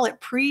still call it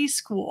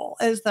preschool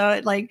as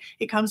though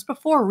it comes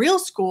before real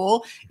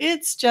school.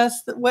 It's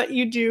just what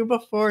you do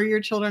before your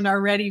children are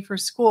ready for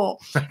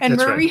school. And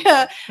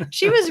Maria,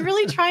 she was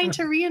really trying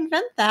to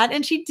reinvent that.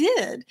 And she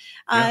did.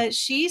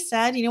 She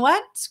said, you know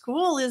what?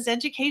 School is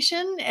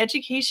education.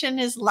 Education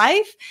is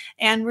life.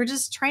 And we're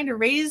just trying to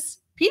raise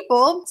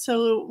people.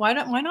 So why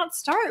not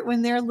start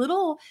when they're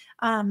little,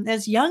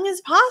 as young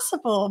as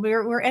possible?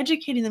 We're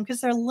educating them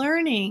because they're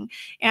learning.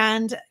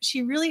 And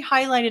she really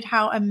highlighted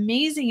how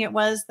amazing it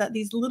was that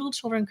these little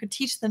children could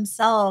teach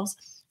themselves,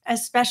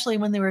 especially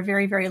when they were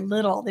very, very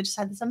little. They just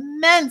had this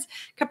immense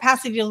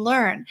capacity to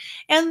learn.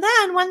 And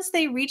then once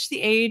they reached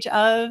the age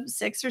of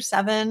 6 or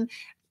 7,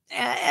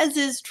 as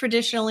is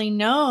traditionally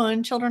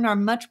known, children are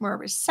much more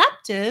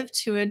receptive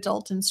to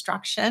adult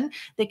instruction.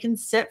 They can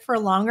sit for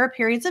longer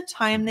periods of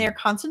time. Their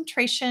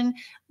concentration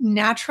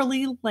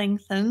naturally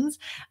lengthens.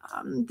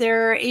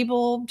 They're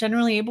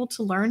generally able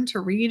to learn to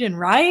read and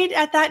write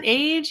at that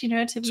age,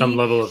 to Some be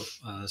level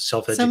of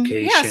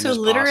self-education so is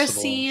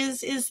literacy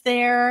possible. is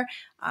there.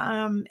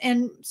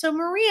 And so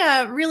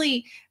Maria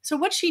really, so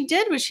what she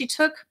did was she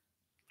took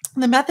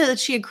the method that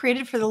she had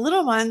created for the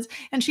little ones,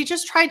 and she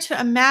just tried to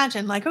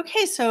imagine, like,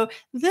 okay, so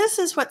this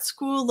is what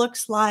school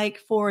looks like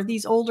for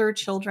these older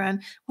children.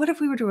 What if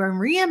we were to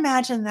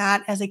reimagine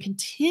that as a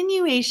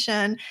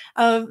continuation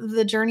of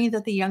the journey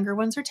that the younger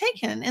ones are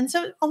taking? And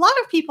so a lot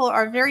of people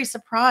are very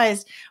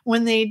surprised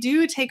when they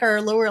do take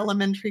our lower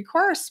elementary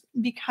course,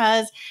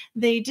 because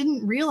they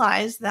didn't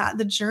realize that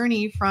the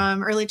journey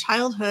from early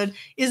childhood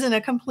isn't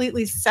a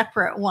completely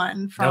separate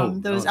one from No,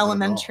 those not at all.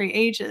 elementary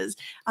ages.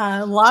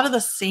 A lot of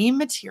the same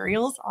materials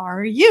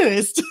are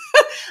used.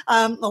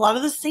 A lot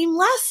of the same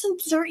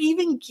lessons are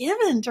even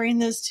given during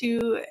those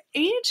two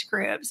age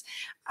groups.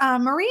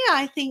 Maria,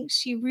 I think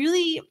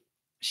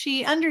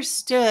she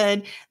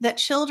understood that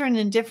children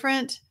in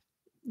different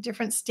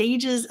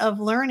stages of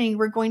learning,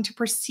 we're going to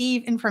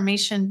perceive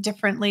information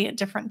differently at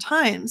different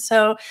times.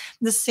 So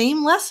the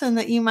same lesson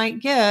that you might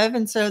give,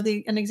 and so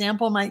an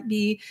example might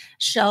be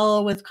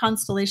Shell with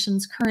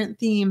Constellation's current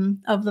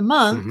theme of the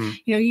month. Mm-hmm.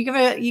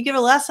 You give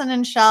a lesson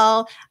in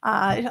Shell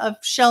of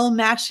Shell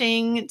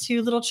matching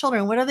to little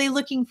children. What are they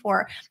looking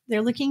for?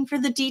 They're looking for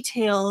the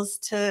details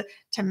to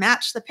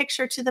match the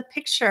picture to the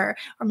picture,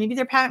 or maybe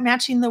they're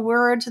matching the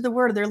word to the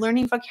word. They're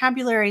learning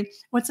vocabulary.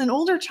 What's an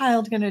older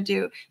child going to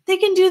do? They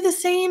can do the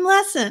same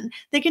lesson.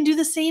 They can do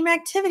the same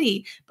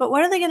activity, but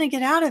what are they going to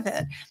get out of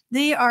it?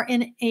 They are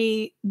in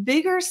a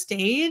bigger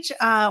stage,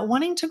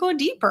 wanting to go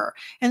deeper.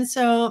 And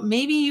so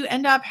maybe you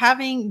end up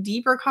having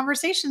deeper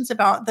conversations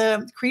about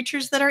the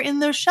creatures that are in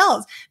those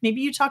shells.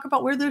 Maybe you talk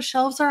about where those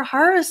shells are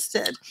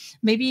harvested.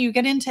 Maybe you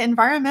get into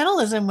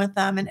environmentalism with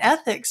them and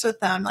ethics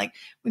with them. Like,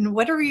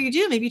 whatever you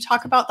do, maybe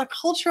talk about the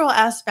cultural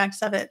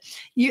aspects of it.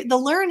 The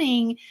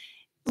learning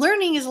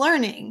is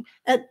learning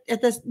at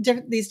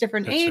these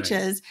different That's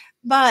ages. right.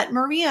 But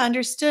Maria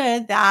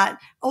understood that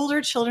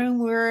older children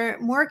were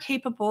more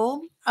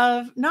capable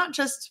of not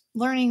just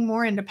learning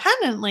more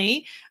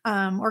independently,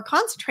 or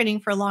concentrating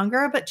for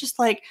longer, but just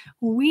like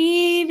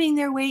weaving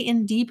their way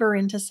in deeper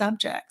into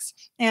subjects.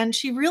 And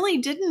she really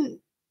didn't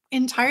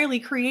entirely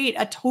create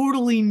a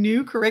totally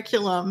new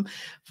curriculum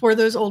for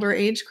those older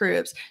age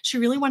groups. She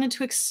really wanted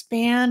to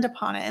expand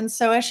upon it. And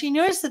so as she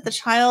noticed that the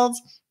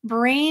child's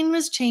brain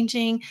was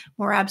changing,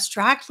 more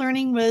abstract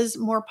learning was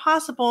more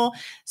possible,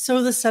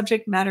 so the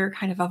subject matter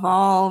kind of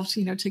evolved,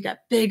 to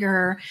get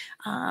bigger.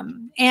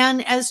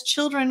 And as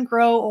children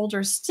grow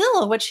older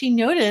still, what she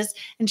noticed,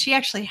 and she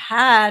actually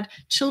had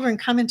children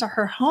come into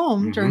her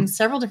home during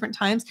several different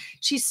times,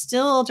 she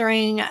still,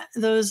 during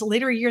those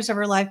later years of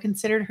her life,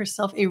 considered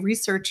herself a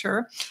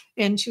researcher.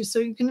 And so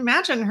you can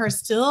imagine her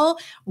still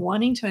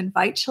wanting to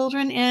invite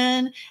children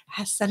in,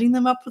 setting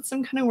them up with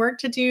some kind of work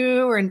to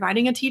do, or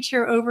inviting a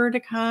teacher over to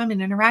come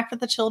and interact with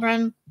the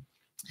children.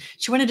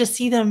 She wanted to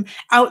see them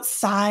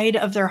outside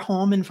of their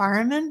home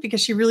environment, because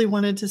she really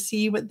wanted to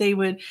see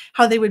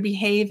how they would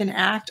behave and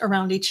act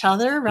around each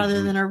other,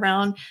 rather than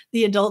around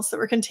the adults that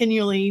were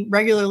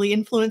regularly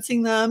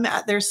influencing them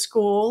at their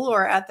school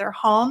or at their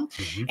home.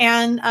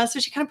 And so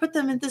she kind of put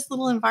them in this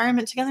little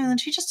environment together, and then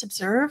she just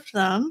observed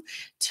them,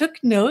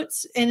 took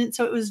notes. And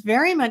so it was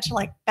very much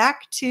like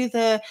back to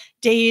the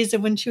days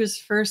of when she was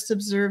first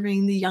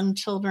observing the young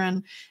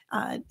children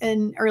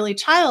in early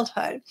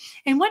childhood.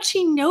 And what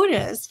she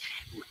noticed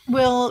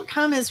will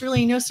come as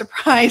really no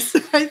surprise,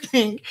 I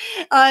think.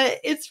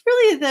 It's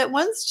really that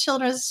once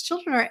children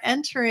are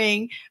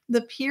entering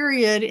the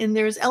period in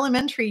their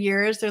elementary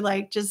years, they're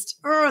like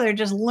they're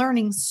just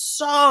learning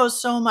so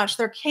much.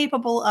 They're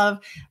capable of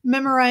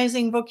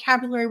memorizing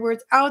vocabulary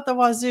words out the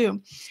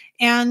wazoo.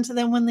 And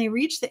then when they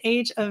reach the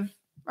age of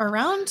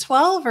around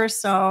 12 or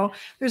so,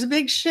 there's a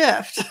big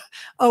shift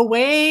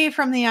away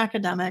from the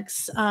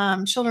academics.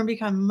 Children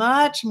become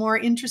much more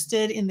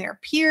interested in their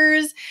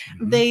peers.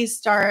 They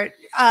start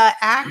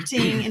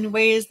acting in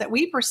ways that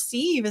we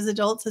perceive as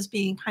adults as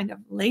being kind of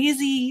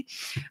lazy.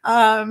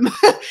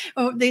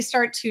 They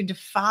start to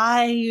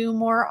defy you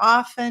more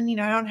often.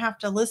 I don't have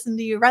to listen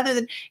to you, rather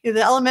than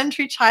the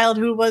elementary child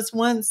who was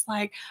once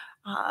like,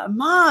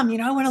 Mom,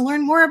 I want to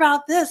learn more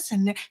about this.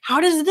 And how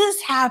does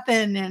this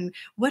happen? And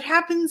what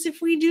happens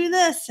if we do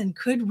this? And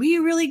could we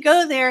really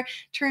go there?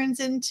 Turns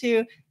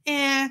into,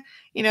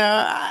 you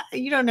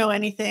don't know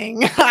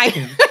anything.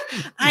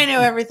 I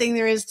know everything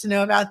there is to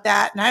know about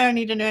that, and I don't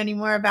need to know any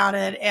more about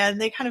it. And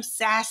they kind of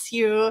sass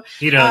you.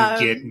 You don't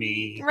get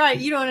me. Right.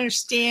 You don't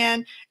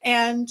understand.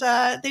 And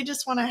they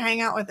just want to hang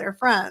out with their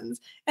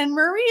friends. And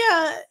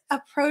Maria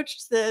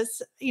approached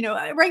this,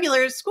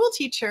 regular school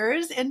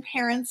teachers and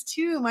parents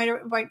too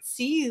might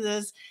see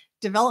this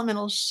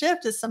developmental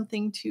shift as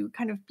something to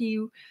kind of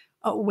be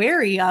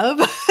wary of.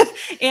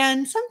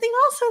 And something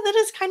also that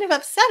is kind of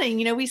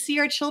upsetting. We see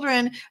our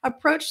children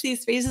approach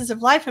these phases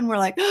of life and we're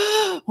like,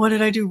 oh, what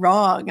did I do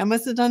wrong? I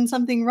must have done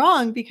something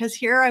wrong because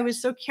here I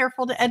was so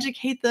careful to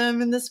educate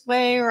them in this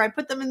way, or I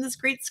put them in this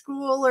great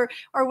school or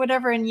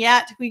whatever. And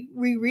yet we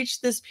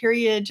reach this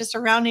period just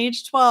around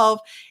age 12,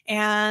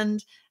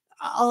 and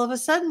all of a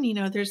sudden,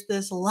 there's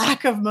this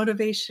lack of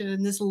motivation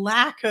and this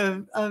lack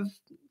of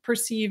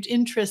perceived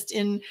interest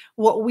in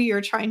what we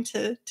are trying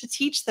to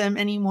teach them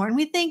anymore. And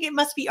we think it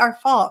must be our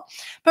fault.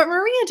 But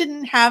Maria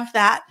didn't have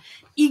that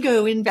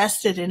ego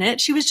invested in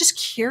it. She was just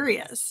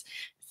curious.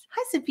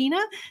 Hi, Sabina.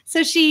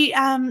 So she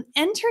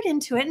entered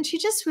into it and she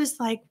just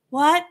was like,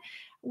 what?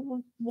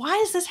 Why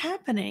is this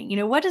happening?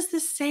 What does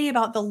this say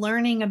about the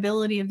learning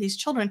ability of these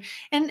children?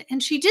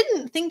 And she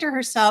didn't think to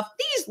herself,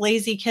 these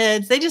lazy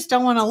kids, they just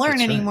don't want to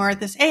learn anymore at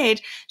this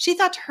age. She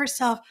thought to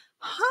herself,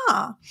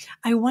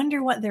 I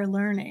wonder what they're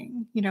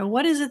learning.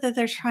 What is it that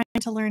they're trying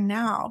to learn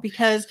now?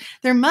 Because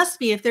there must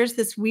be, if there's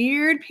this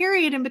weird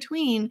period in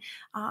between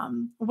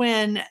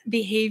when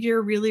behavior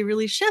really,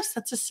 really shifts,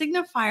 that's a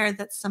signifier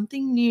that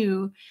something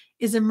new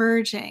is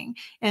emerging.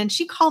 And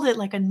she called it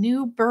like a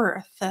new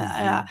birth.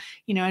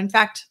 In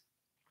fact,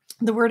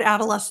 the word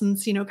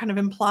adolescence, kind of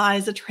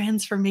implies a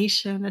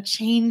transformation, a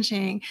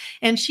changing.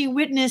 And she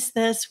witnessed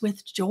this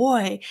with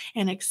joy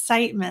and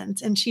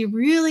excitement. And she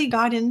really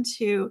got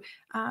into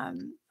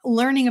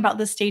learning about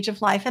this stage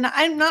of life. And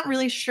I'm not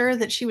really sure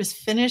that she was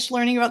finished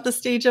learning about the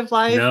stage of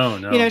life.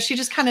 No. She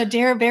just kind of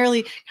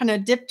barely kind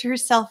of dipped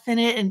herself in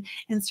it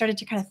and started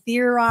to kind of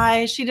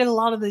theorize. She did a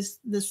lot of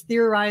this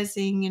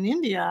theorizing in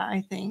India,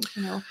 I think,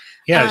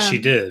 Yeah, she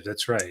did.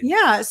 That's right.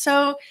 Yeah.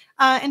 So,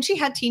 and she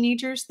had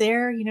teenagers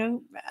there,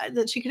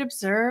 that she could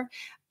observe.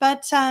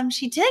 But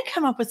she did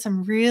come up with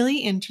some really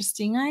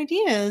interesting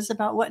ideas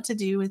about what to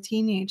do with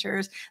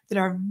teenagers that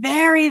are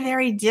very,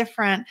 very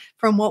different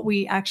from what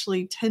we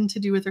actually tend to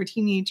do with our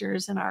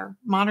teenagers in our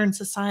modern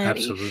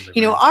society.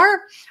 Absolutely.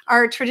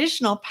 Our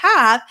traditional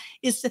path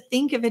is to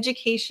think of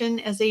education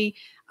as a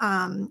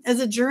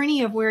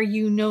journey of where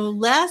you know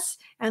less,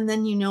 and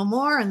then you know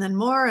more, and then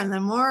more, and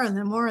then more, and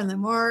then more, and then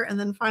more, and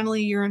then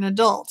finally you're an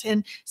adult.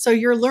 And so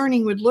your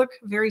learning would look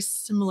very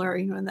similar,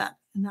 in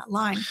that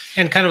line.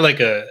 And kind of like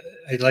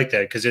I like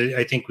that because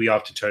I think we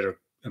often try to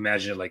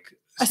imagine it like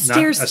a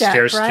staircase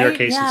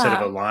instead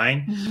of a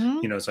line.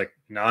 Mm-hmm. It's like,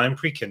 now I'm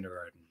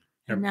pre-kindergarten,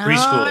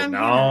 preschool,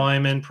 now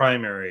I'm in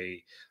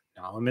primary,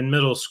 now I'm in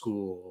middle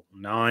school,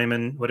 now I'm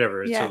in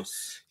whatever. Yes.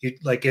 So you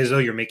like as though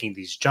you're making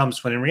these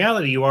jumps when in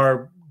reality you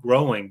are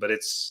growing, but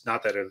it's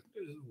not that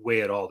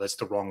way at all. That's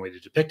the wrong way to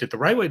depict it. The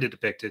right way to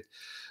depict it,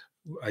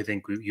 I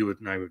think you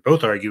and I would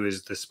both argue,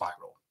 is the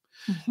spiral.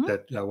 Mm-hmm.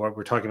 That what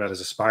we're talking about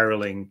is a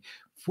spiraling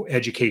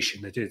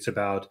education. That it's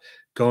about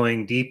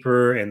going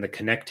deeper and the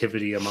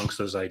connectivity amongst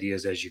those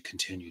ideas as you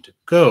continue to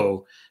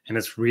go. And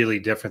it's really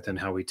different than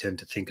how we tend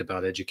to think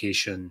about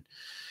education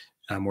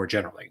more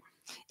generally.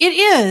 It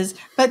is.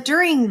 But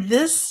during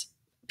this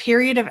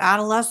period of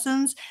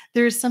adolescence,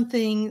 there's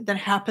something that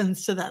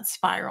happens to that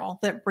spiral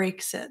that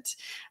breaks it.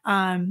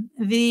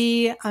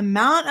 The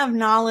amount of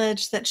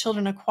knowledge that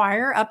children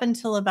acquire up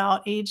until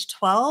about age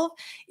 12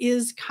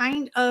 is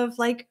kind of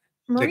like,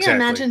 Maria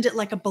imagined it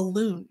like a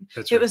balloon.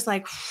 It was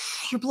like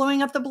you're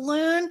blowing up the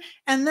balloon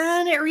and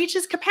then it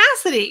reaches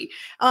capacity.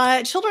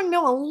 Children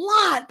know a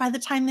lot by the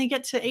time they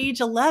get to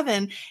age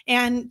 11,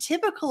 and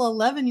typical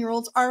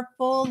 11-year-olds are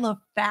full of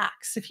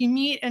facts. If you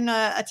meet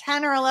a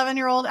 10 or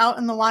 11-year-old out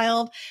in the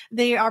wild,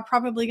 they are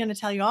probably going to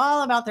tell you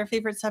all about their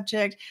favorite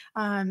subject.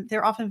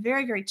 They're often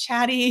very, very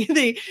chatty.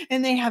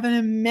 They have an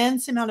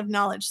immense amount of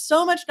knowledge,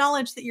 so much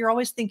knowledge that you're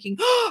always thinking,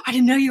 oh, I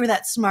didn't know you were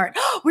that smart.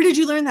 Where did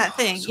you learn that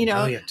thing? So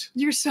brilliant.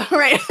 You're so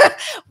right.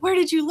 Where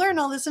did you learn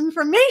all this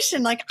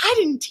information? Like, I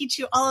didn't teach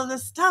you all of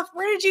this stuff.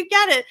 Where did you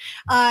get it?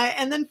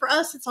 And then for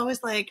us, it's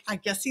always like, I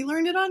guess he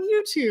learned it on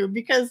YouTube,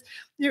 because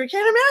you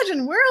can't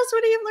imagine where else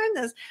would he have learned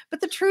this.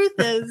 But the truth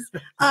is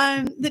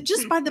that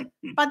just by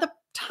the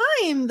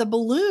time the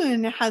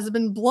balloon has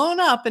been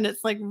blown up and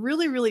it's like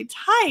really, really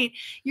tight,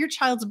 your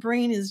child's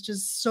brain is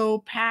just so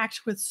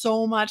packed with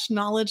so much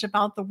knowledge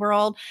about the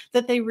world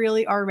that they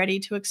really are ready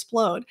to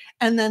explode.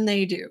 And then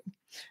they do.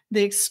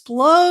 They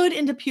explode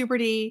into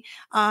puberty,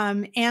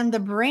 and the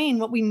brain,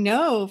 what we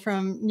know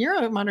from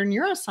modern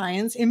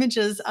neuroscience,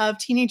 images of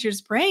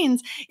teenagers'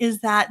 brains, is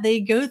that they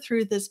go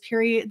through this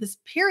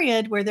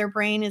period where their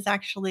brain is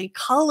actually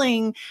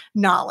culling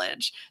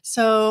knowledge.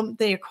 So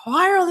they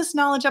acquire all this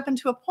knowledge up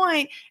into a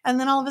point, and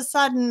then all of a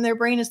sudden their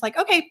brain is like,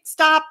 okay,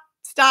 stop,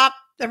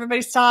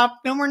 everybody stop,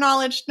 no more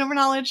knowledge.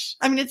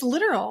 I mean, it's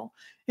literal.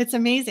 It's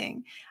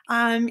amazing.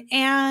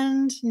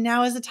 And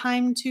now is the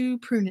time to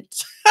prune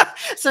it.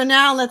 So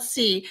now let's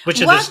see.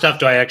 Which of this stuff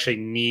do I actually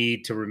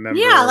need to remember?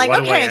 Yeah, like, what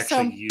okay, do I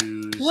actually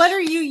use? What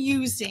are you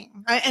using?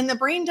 Right? And the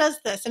brain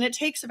does this, and it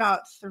takes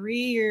about 4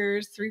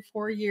 years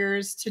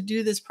to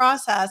do this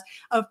process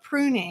of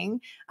pruning.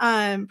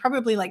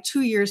 Probably like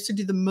 2 years to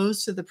do the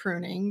most of the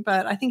pruning,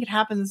 but I think it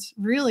happens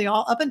really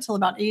all up until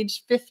about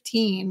age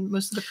 15.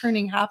 Most of the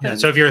pruning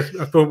happens. Yeah, so if you're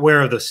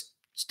aware of this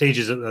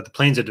stages of the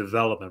planes of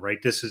development, right?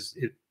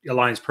 It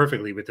aligns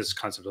perfectly with this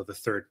concept of the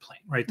third plane,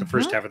 right? The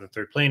first half of the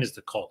third plane is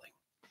the calling.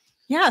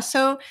 Yeah.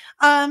 So,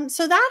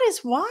 so that is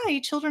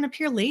why children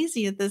appear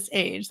lazy at this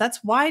age.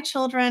 That's why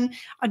children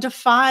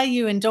defy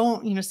you and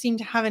don't, seem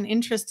to have an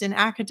interest in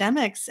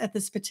academics at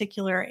this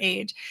particular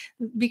age,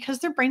 because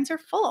their brains are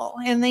full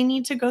and they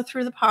need to go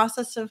through the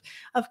process of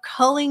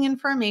culling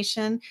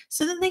information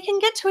so that they can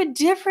get to a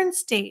different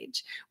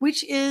stage,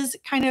 which is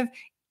kind of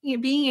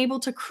being able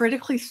to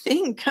critically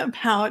think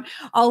about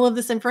all of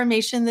this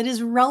information that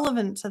is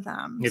relevant to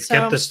them. It's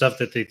kept the stuff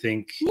that they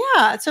think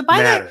So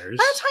by matters.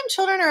 the time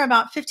children are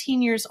about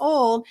 15 years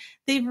old,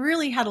 they've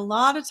really had a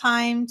lot of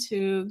time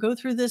to go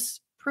through this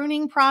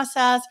pruning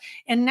process.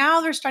 And now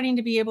they're starting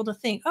to be able to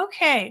think,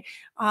 okay,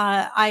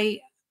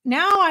 I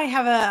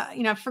have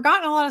I've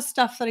forgotten a lot of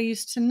stuff that I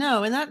used to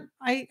know. And that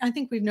I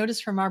think we've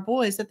noticed from our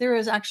boys that there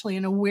is actually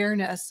an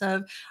awareness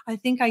of, I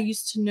think I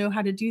used to know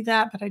how to do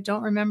that, but I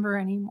don't remember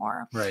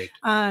anymore. Right.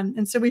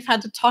 And so we've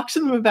had to talk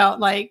to them about,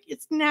 like,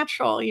 it's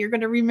natural. You're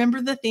going to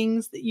remember the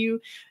things that you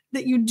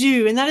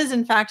do. And that is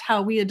in fact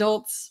how we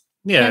adults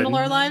handle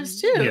our lives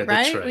too, yeah, right?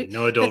 That's right.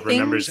 No adult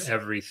remembers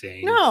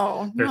everything.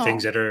 No. There are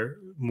things that are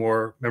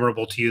more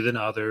memorable to you than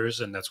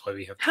others, and that's why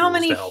we have how tools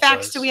many to help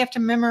facts us. do we have to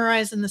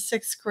memorize in the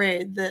 6th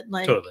grade that,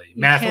 like, totally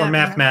math or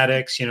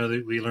mathematics?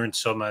 We learn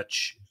so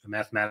much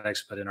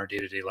mathematics, but in our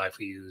day-to-day life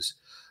we use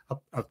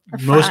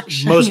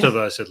most of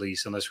us, at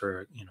least, unless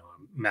we're a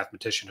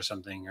mathematician or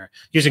something, or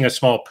using a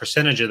small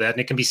percentage of that, and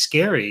it can be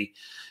scary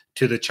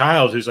to the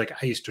child who's like,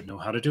 I used to know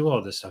how to do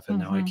all this stuff and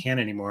now I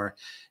can't anymore.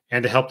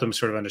 And to help them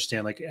sort of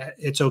understand, like,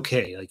 it's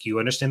okay. Like, you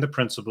understand the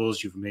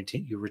principles, you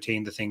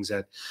retain the things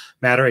that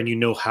matter, and you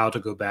know how to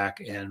go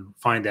back and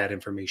find that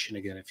information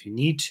again if you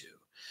need to.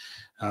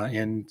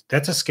 And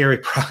that's a scary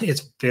problem.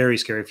 It's very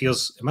scary.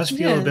 It must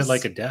feel a bit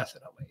like a death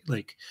in a way.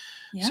 Like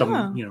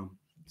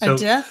a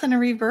death and a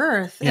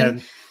rebirth. Yeah.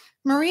 And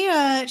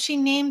Maria, she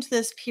named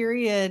this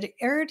period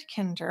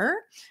Erdkinder,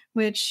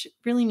 which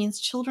really means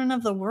children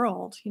of the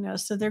world.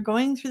 So they're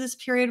going through this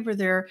period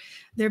where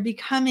they're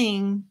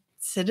becoming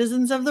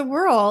citizens of the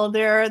world.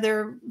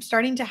 They're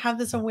starting to have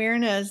this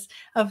awareness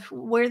of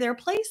where their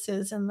place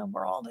is in the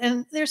world.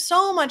 And there's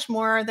so much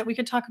more that we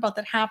could talk about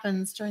that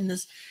happens during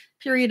this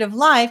period of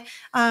life.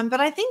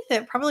 But I think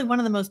that probably one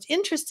of the most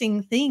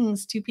interesting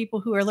things to people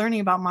who are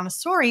learning about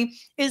Montessori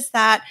is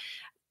that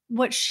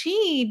what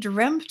she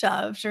dreamt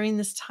of during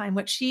this time,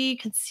 what she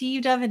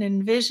conceived of and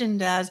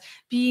envisioned as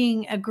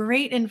being a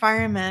great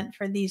environment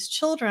for these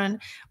children,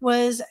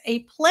 was a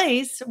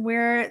place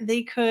where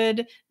they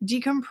could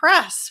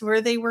decompress,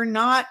 where they were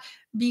not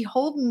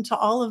beholden to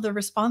all of the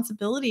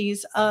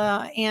responsibilities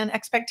and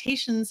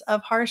expectations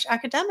of harsh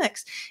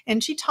academics.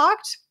 And she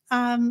talked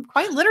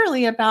quite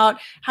literally about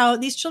how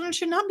these children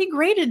should not be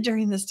graded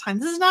during this time.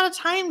 This is not a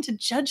time to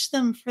judge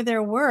them for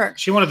their work.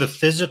 She wanted the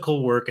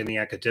physical work and the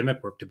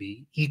academic work to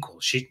be equal.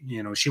 She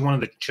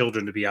wanted the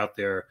children to be out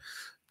there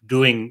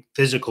doing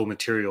physical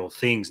material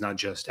things, not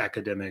just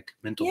academic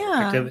mental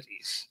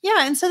activities.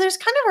 Yeah. And so there's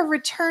kind of a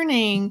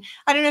returning,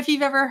 I don't know if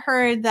you've ever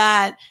heard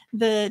that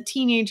the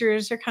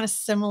teenagers are kind of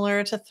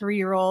similar to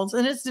 3-year-olds,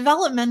 and it's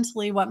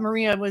developmentally what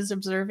Maria was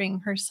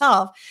observing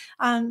herself.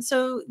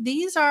 So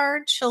these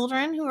are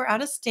children who are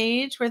at a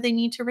stage where they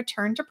need to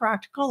return to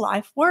practical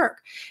life work.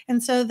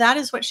 And so that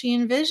is what she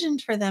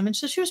envisioned for them. And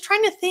so she was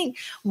trying to think,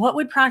 what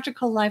would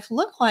practical life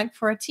look like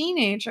for a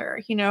teenager?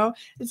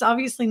 It's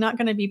obviously not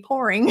going to be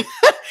pouring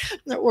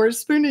or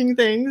spooning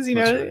things,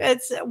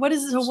 It's what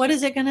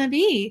is it going to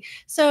be?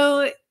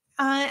 So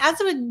as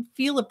it would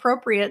feel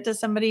appropriate to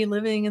somebody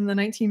living in the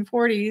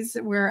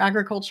 1940s, where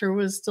agriculture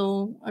was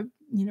still a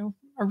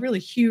really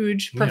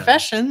huge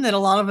profession that a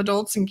lot of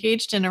adults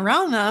engaged in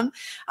around them,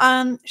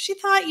 she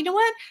thought,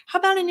 what, how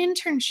about an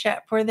internship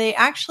where they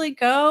actually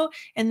go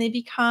and they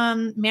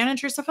become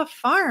managers of a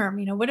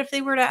farm? What if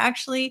they were to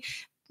actually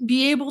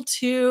be able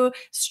to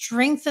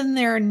strengthen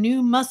their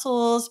new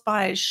muscles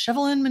by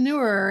shoveling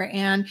manure,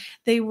 and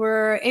they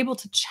were able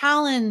to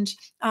challenge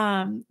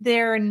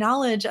their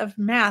knowledge of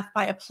math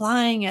by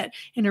applying it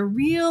in a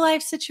real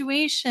life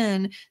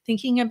situation,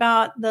 thinking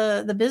about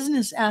the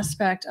business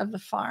aspect of the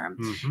farm.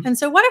 And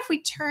so what if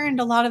we turned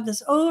a lot of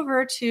this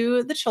over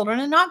to the children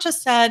and not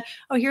just said,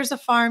 oh, here's a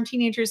farm,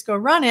 teenagers go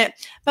run it,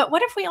 but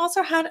what if we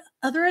also had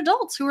other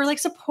adults who were like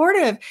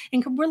supportive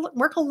and could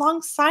work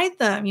alongside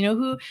them,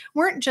 who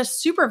weren't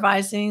just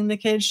supervising the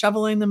kids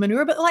shoveling the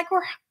manure, but like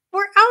we're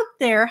out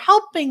there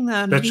helping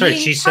them. That's right.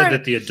 She said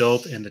that the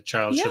adult and the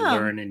child should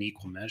learn in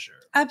equal measure.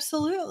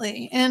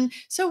 Absolutely. And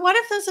so what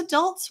if those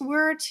adults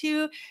were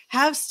to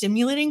have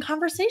stimulating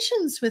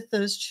conversations with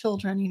those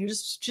children,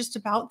 just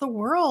about the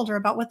world or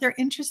about what they're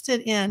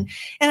interested in?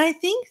 And I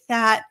think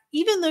that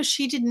even though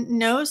she didn't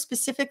know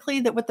specifically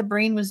that what the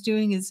brain was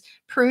doing is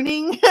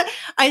pruning,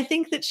 I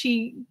think that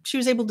she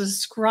was able to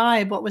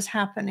describe what was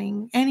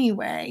happening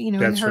anyway, in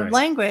her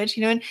language,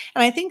 and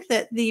I think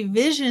that the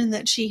vision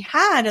that she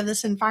had of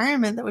this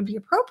environment that would be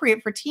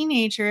appropriate for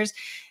teenagers,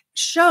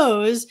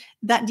 shows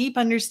that deep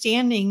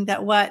understanding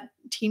that what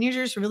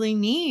teenagers really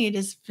need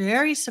is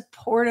very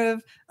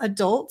supportive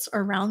adults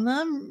around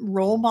them,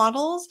 role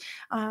models,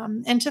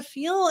 and to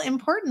feel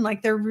important,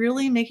 like they're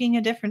really making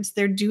a difference.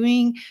 They're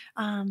doing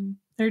some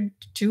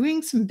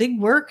big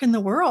work in the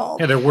world.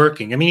 Yeah, they're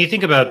working. I mean, you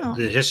think about Yeah.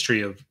 the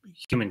history of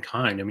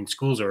humankind. I mean,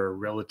 schools are a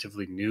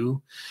relatively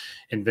new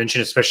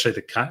invention, especially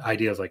the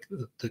idea of like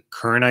the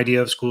current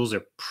idea of schools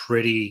are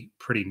pretty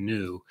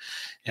new.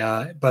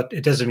 But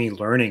it doesn't mean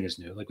learning is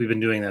new. Like we've been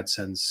doing that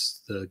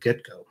since the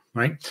get-go,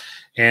 right?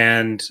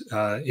 And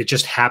it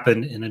just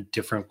happened in a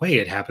different way.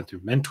 It happened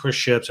through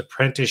mentorships,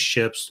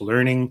 apprenticeships,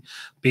 learning,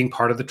 being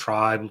part of the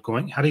tribe,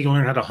 how do you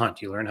learn how to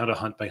hunt? You learn how to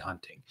hunt by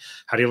hunting.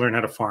 How do you learn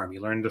how to farm?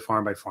 You learn to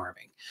farm by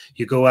farming.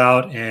 You go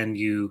out and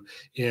you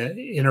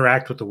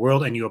interact with the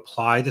world and you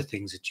apply the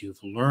things that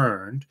you've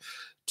learned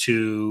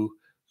to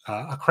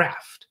a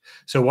craft.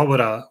 So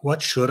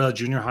what should a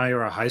junior high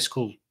or a high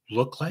school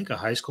look like? A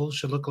high school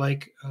should look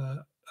like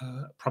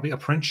probably a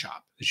print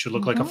shop. It should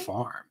look like a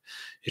farm.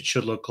 It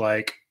should look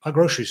like a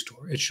grocery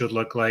store. It should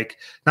look like,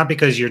 not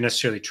because you're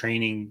necessarily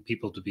training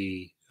people to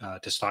be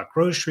to stock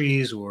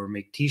groceries or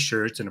make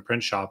T-shirts in a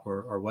print shop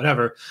or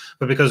whatever,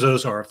 but because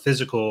those are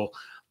physical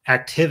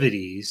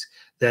activities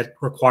that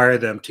require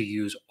them to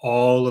use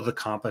all of the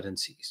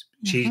competencies.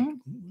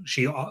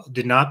 She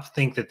did not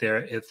think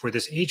that for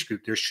this age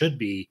group there should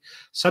be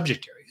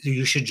subject areas.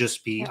 You should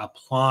just be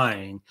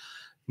applying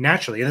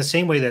naturally in the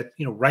same way that,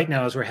 right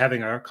now as we're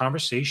having our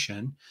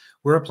conversation,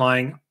 we're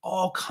applying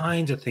all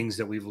kinds of things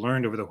that we've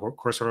learned over the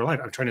course of our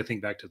life. I'm trying to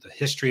think back to the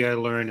history I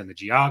learned and the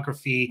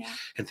geography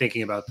and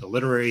thinking about the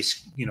literary,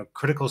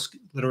 critical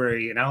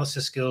literary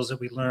analysis skills that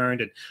we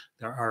learned. And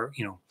there are,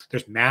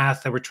 there's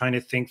math that we're trying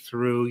to think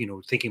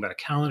through, thinking about a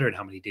calendar and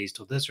how many days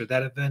till this or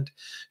that event,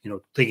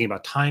 thinking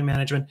about time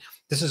management.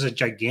 This is a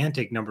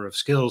gigantic number of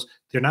skills.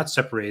 They're not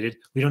separated.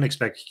 We don't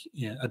expect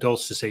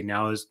adults to say,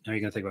 now you're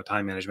going to think about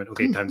time management.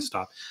 Okay, time to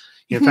stop.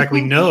 In fact,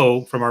 we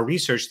know from our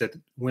research that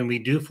when we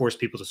do force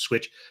people to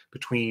switch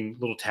between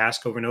little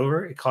tasks over and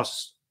over, it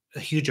costs a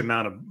huge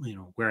amount of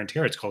wear and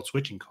tear. It's called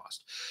switching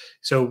cost.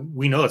 So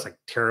we know it's like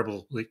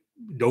terrible. Like,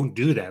 don't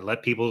do that.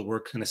 Let people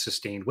work in a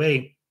sustained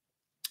way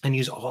and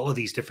use all of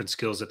these different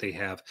skills that they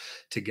have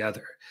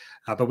together.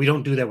 But we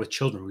don't do that with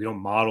children. We don't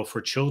model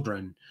for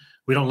children.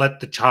 We don't let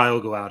the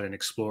child go out and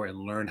explore and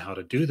learn how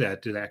to do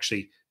that, to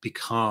actually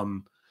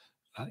become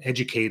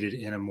educated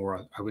in a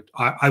more, I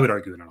would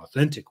argue, in an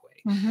authentic way.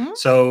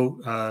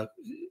 So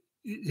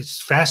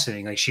it's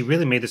fascinating. Like, she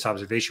really made this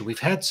observation. We've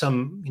had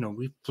some,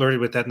 we've flirted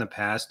with that in the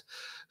past.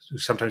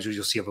 Sometimes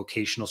you'll see a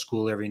vocational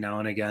school every now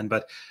and again,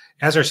 but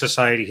as our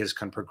society has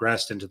kind of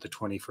progressed into the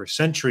 21st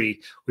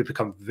century, we've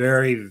become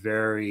very,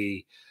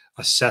 very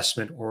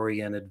assessment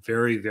oriented,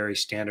 very, very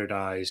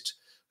standardized,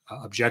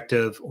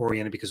 objective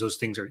oriented, because those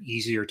things are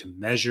easier to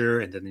measure,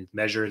 and then the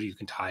measure you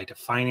can tie to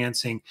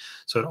financing.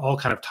 So it all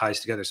kind of ties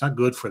together. It's not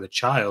good for the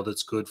child.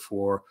 It's good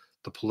for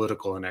the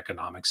political and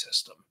economic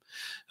system.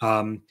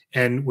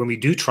 And when we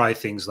do try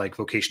things like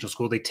vocational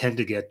school, they tend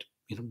to get,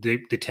 they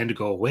tend to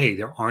go away.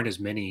 There aren't as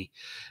many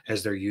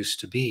as there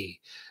used to be.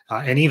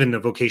 And even the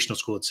vocational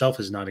school itself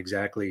is not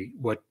exactly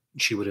what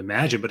she would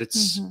imagine, but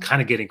it's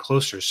kind of getting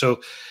closer.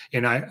 So,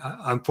 and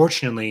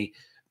unfortunately,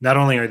 not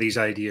only are these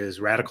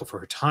ideas radical for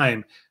her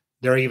time,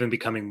 they're even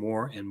becoming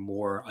more and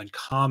more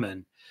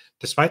uncommon,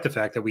 despite the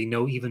fact that we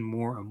know even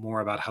more and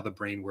more about how the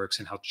brain works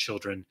and how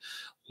children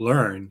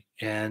learn.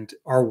 And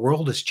our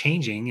world is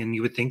changing, and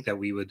you would think that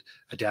we would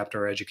adapt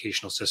our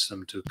educational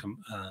system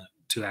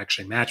to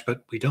actually match,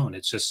 but we don't.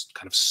 It's just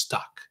kind of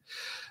stuck,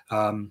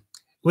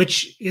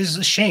 which is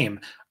a shame.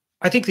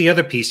 I think the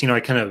other piece,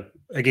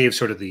 I gave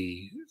sort of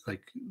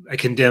I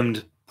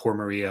condemned poor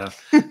Maria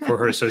for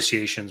her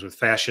associations with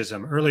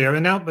fascism earlier,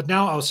 but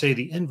now I'll say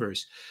the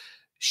inverse.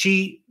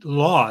 She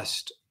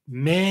lost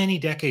many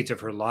decades of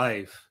her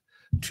life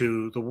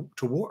to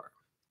war.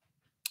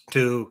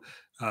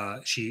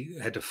 She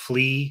had to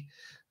flee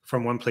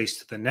from one place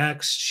to the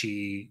next.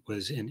 She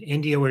was in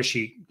India, where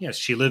she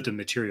lived in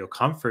material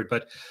comfort,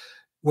 but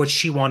what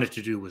she wanted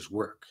to do was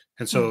work.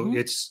 And so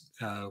it's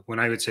when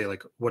I would say,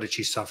 like, what did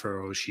she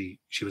suffer? Oh, she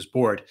was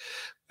bored.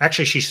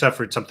 Actually, she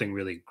suffered something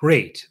really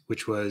great,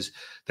 which was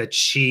that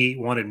she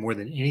wanted more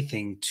than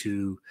anything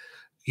to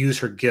use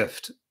her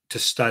gift to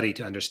study,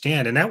 to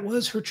understand. And that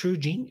was her true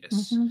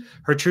genius.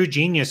 Her true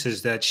genius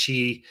is that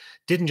she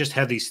didn't just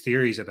have these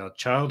theories about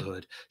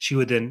childhood. She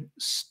would then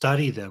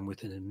study them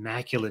with an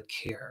immaculate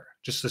care,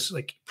 just this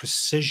like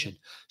precision.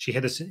 She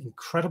had this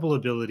incredible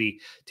ability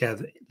to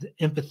have the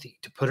empathy,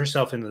 to put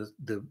herself in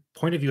the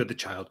point of view of the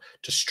child,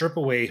 to strip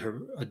away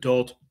her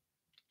adult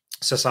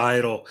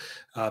societal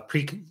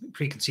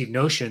preconceived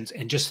notions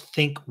and just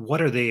think,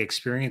 what are they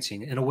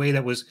experiencing, in a way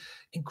that was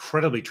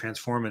incredibly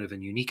transformative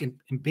and unique. And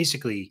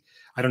basically,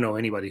 I don't know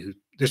anybody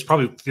there's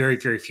probably very,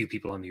 very few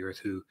people on the earth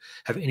who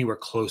have anywhere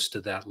close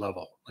to that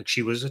level. Like,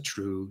 she was a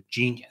true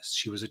genius.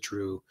 She was a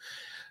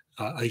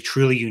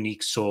truly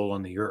unique soul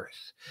on the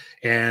earth.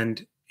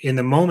 And in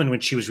the moment when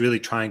she was really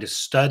trying to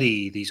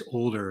study these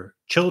older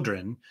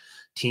children,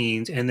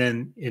 teens, and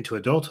then into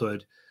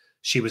adulthood,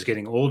 she was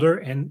getting older,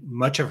 and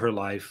much of her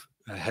life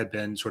had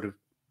been sort of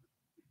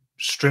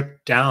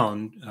stripped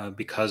down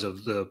because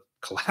of the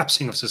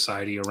collapsing of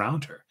society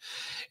around her.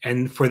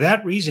 And for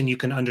that reason, you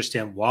can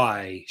understand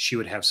why she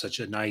would have such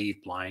a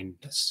naive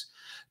blindness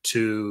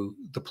to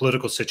the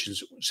political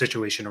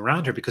situation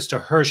around her, because to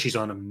her, she's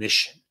on a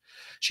mission.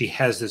 She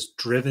has this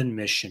driven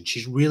mission.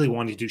 She's really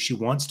wanting to do, she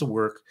wants to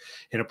work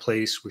in a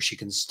place where she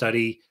can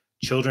study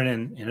children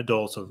and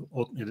adults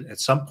at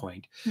some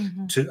point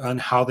on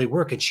how they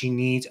work. And she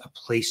needs a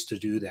place to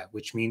do that,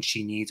 which means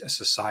she needs a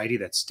society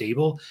that's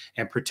stable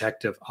and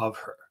protective of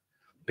her,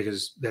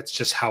 because that's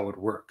just how it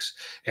works.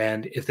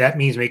 And if that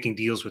means making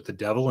deals with the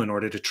devil in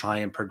order to try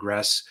and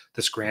progress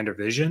this grander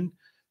vision,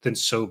 then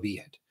so be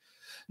it.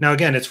 Now,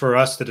 again, it's for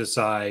us to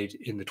decide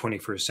in the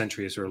 21st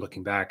century, as we're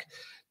looking back,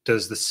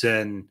 does the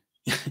sin,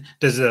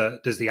 does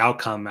the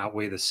outcome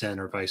outweigh the sin,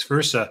 or vice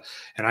versa?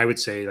 And I would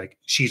say, like,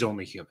 she's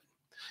only human.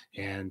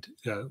 And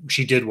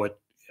she did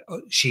what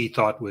she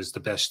thought was the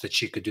best that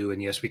she could do.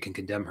 And yes, we can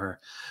condemn her,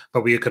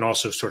 but we can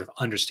also sort of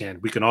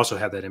understand, we can also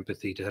have that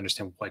empathy to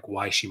understand like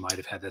why she might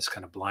have had this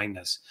kind of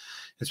blindness.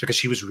 It's because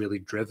she was really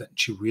driven.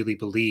 She really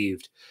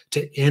believed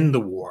to end the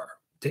war,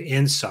 to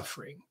end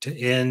suffering, to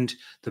end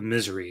the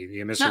misery, the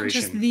immiseration. Not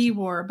just the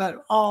war,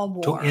 but all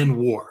war. To end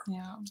war.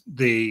 Yeah.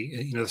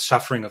 The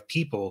suffering of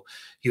people.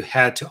 You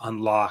had to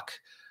unlock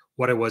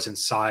what it was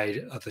inside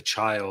of the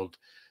child,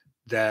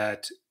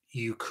 that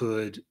you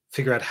could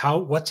figure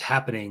out what's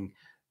happening,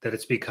 that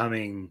it's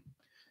becoming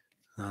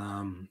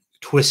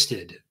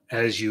twisted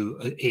as you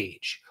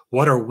age.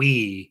 What are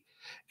we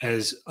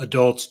as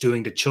adults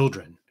doing to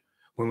children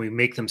when we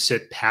make them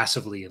sit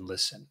passively and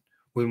listen?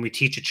 When we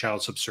teach a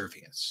child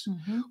subservience,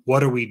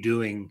 what are we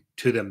doing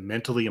to them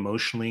mentally,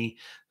 emotionally,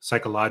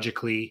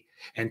 psychologically,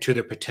 and to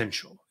their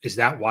potential? Is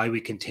that why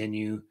we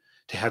continue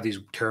to have these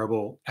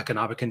terrible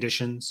economic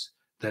conditions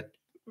that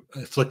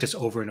afflict us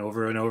over and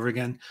over and over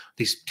again?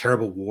 These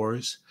terrible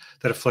wars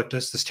that afflict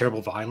us, this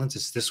terrible violence,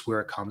 is this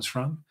where it comes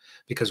from?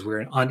 Because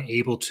we're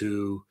unable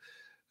to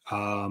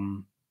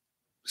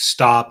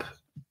stop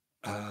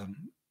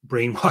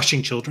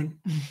brainwashing children?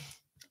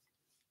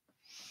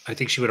 I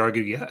think she would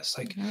argue yes,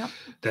 like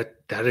that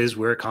is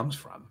where it comes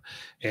from.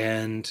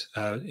 And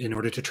in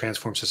order to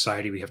transform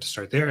society, we have to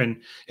start there.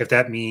 And if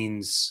that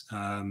means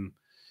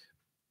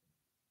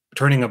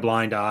turning a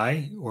blind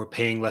eye or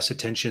paying less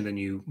attention than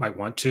you might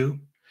want to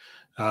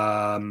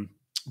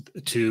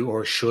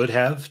or should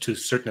have to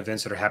certain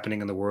events that are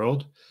happening in the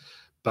world,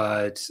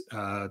 but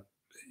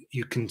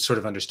you can sort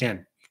of understand.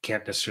 You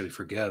can't necessarily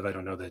forgive. I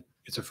don't know that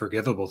it's a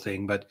forgivable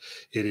thing, but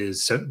it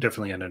is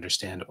definitely an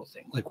understandable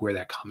thing, like where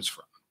that comes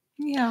from.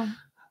 Yeah.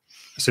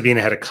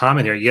 Sabina had a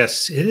comment here.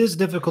 Yes, it is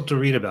difficult to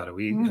read about it.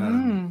 We,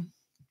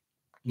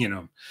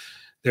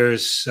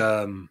 there's.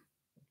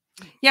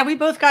 Yeah, we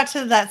both got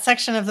to that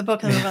section of the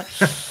book and we were like,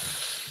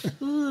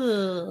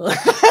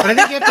 but I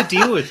think you have to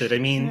deal with it. I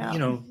mean,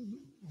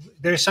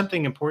 there's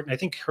something important. I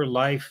think her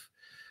life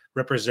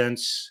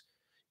represents,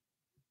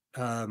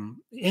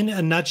 in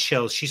a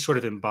nutshell, she sort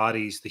of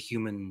embodies the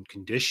human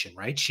condition,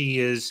 right?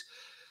 She's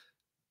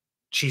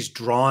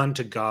drawn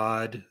to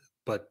God,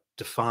 but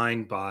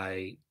defined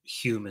by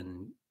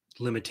human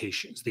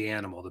limitations, the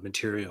animal, the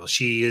material.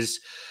 She is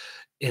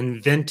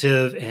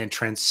inventive and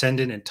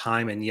transcendent in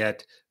time, and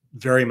yet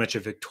very much a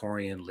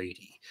Victorian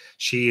lady.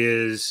 She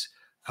is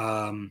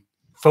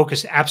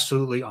focused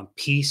absolutely on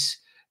peace,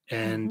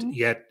 and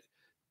yet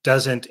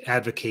doesn't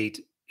advocate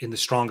in the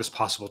strongest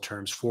possible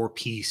terms for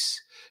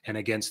peace and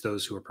against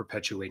those who are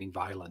perpetuating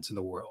violence in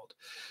the world.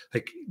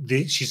 Like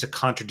she's a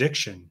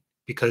contradiction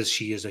because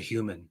she is a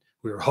human.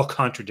 We're all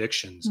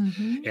contradictions.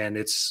 And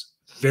it's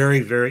very,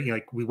 very,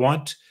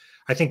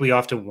 I think we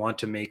often want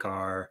to make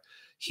our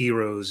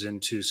heroes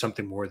into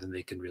something more than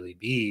they can really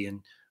be.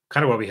 And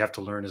kind of what we have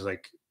to learn is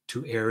like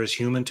to err is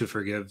human, to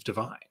forgive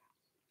divine.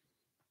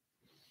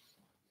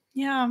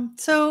 Yeah.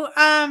 So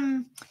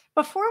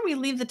before we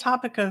leave the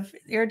topic of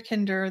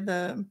Erdkinder,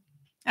 the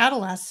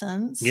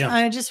adolescents,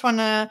 I just want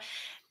to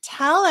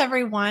tell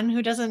everyone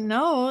who doesn't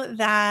know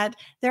that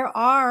there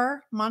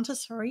are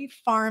Montessori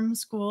farm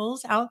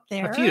schools out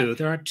there. A few.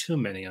 There aren't too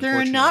many, There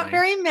are not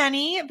very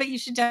many, but you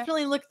should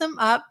definitely look them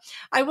up.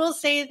 I will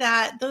say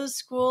that those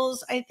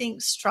schools, I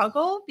think,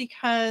 struggle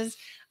because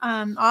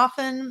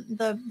often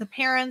the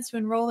parents who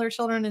enroll their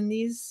children in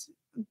these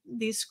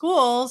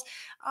schools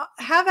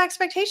have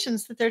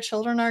expectations that their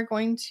children are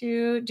going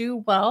to do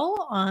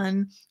well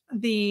on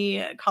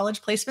the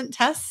college placement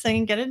tests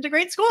and get into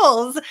great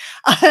schools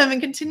and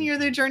continue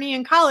their journey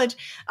in college.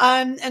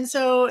 And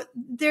so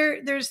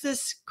there's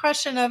this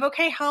question of,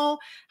 okay, how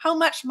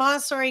much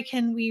Montessori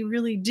can we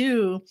really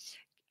do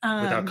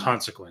without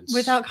consequence.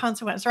 Without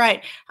consequence,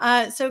 right.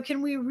 So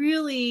can we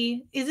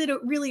really, is it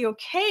really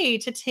okay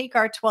to take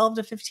our 12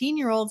 to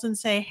 15-year-olds and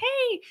say,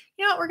 hey,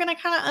 you know what, we're going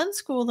to kind of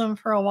unschool them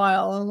for a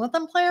while and let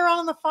them play around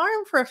on the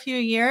farm for a few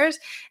years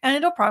and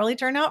it'll probably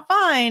turn out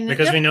fine.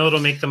 Because we know it'll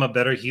make them a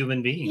better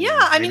human being. Yeah,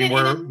 I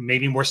mean,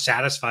 maybe more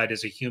satisfied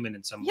as a human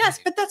in some way.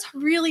 Yes, but that's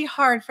really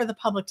hard for the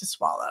public to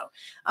swallow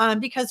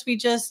because we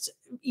just,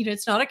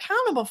 it's not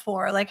accountable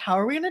for. Like, how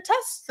are we going to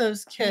test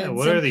those kids? Yeah,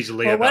 what are these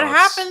layabouts? What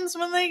happens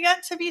when they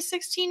get to be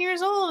 16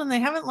 years old and they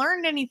haven't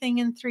learned anything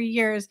in 3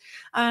 years?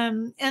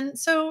 And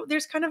so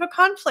there's kind of a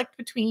conflict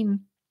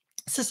between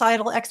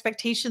societal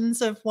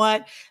expectations of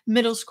what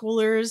middle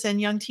schoolers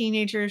and young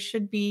teenagers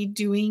should be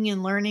doing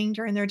and learning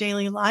during their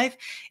daily life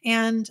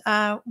and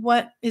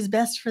what is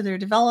best for their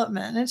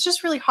development. And it's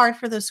just really hard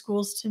for those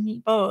schools to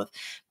meet both.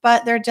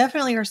 But there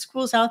definitely are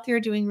schools out there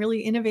doing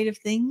really innovative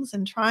things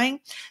and trying.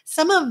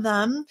 Some of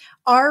them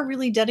are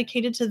really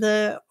dedicated to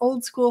the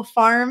old school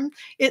farm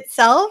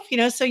itself.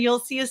 So you'll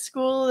see a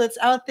school that's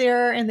out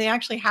there and they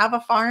actually have a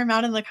farm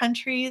out in the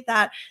country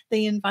that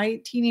they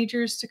invite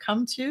teenagers to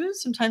come to.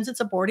 Sometimes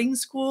it's a boarding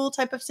school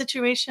type of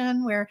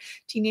situation where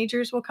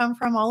teenagers will come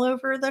from all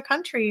over the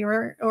country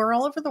or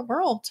all over the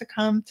world to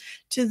come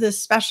to this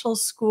special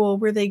school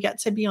where they get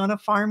to be on a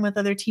farm with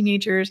other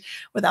teenagers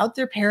without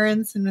their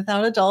parents and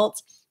without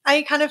adults.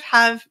 I kind of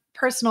have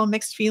personal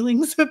mixed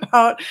feelings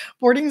about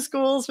boarding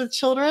schools with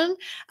children.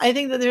 I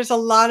think that there's a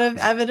lot of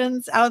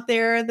evidence out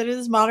there that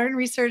is modern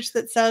research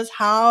that says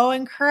how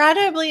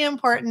incredibly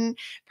important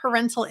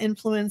parental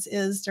influence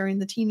is during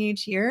the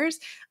teenage years.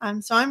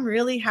 So I'm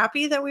really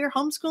happy that we are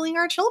homeschooling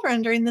our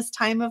children during this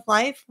time of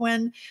life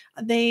when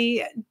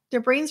their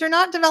brains are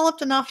not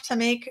developed enough to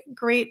make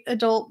great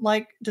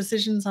adult-like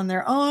decisions on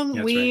their own.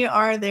 That's we right.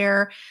 are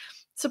their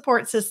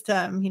support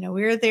system.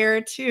 We're there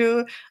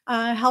to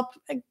help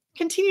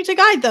continue to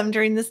guide them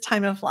during this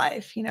time of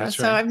life. That's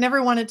So right. I've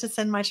never wanted to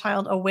send my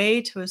child away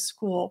to a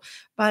school,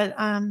 but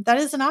that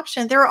is an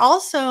option. There are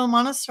also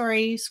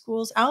Montessori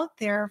schools out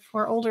there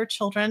for older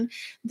children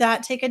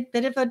that take a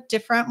bit of a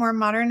different, more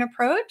modern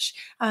approach.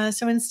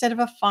 So instead of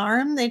a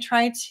farm, they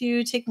try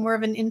to take more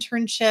of an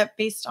internship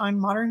based on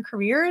modern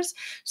careers.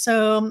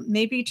 So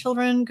maybe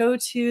children go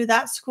to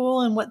that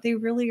school and what they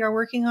really are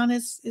working on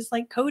is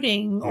like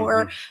coding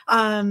or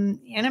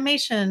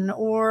animation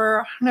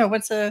or I don't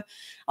know,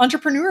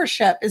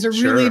 entrepreneurship is a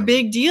really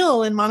big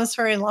deal in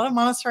Montessori. A lot of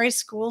Montessori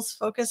schools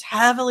focus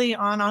heavily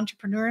on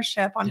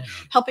entrepreneurship, on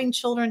helping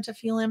children to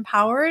feel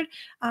empowered,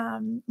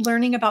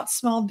 learning about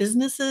small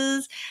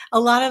businesses. A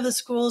lot of the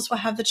schools will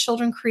have the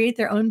children create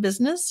their own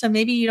business. So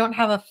maybe you don't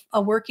have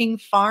a working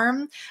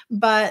farm,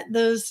 but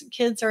those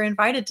kids are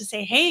invited to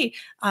say, hey,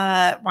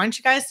 why don't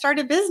you guys start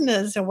a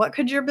business? And what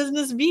could your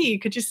business be?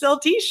 Could you sell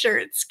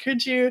t-shirts?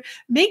 Could you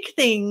make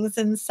things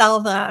and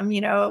sell them?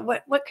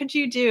 What could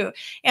you do?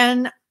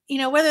 And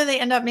whether they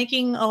end up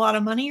making a lot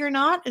of money or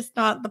not is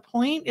not the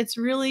point. It's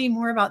really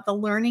more about the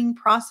learning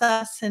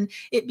process and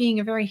it being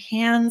a very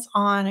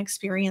hands-on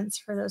experience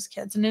for those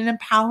kids and an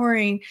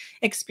empowering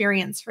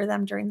experience for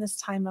them during this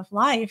time of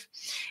life.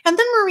 And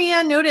then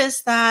Maria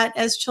noticed that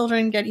as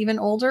children get even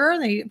older,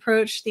 they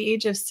approach the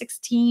age of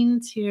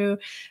 16 to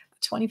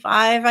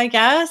 25, I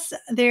guess,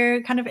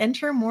 they kind of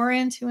enter more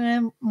into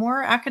a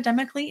more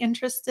academically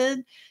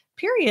interested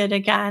period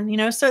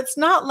again. So it's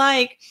not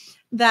like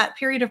that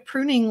period of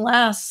pruning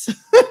lasts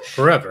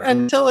forever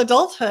until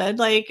adulthood.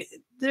 Like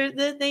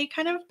they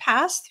kind of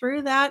pass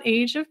through that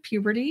age of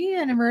puberty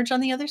and emerge on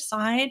the other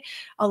side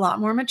a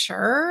lot more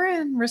mature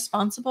and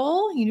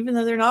responsible, even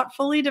though they're not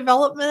fully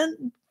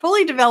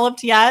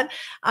developed yet.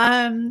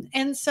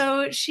 And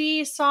so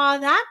she saw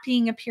that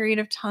being a period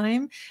of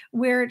time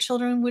where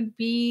children would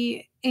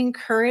be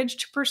encouraged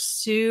to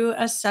pursue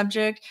a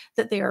subject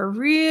that they are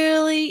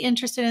really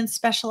interested in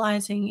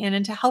specializing in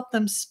and to help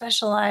them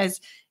specialize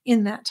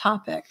in that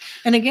topic.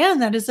 And again,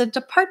 that is a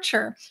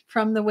departure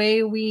from the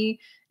way we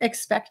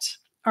expect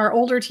our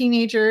older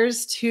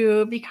teenagers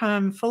to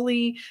become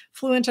fully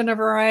fluent in a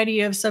variety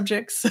of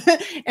subjects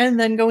and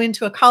then go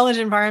into a college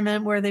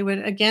environment where they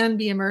would again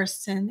be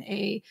immersed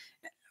in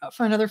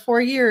for another 4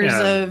 years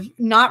of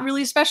not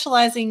really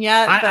specializing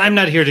yet. I'm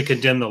not here to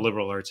condemn the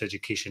liberal arts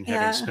education,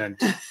 having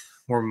spent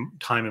more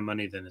time and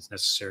money than is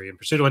necessary in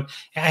pursuit of one.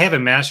 I have a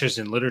master's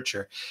in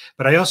literature,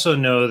 but I also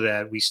know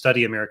that we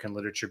study American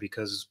literature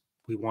because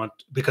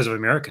of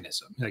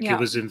Americanism. It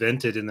was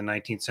invented in the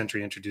 19th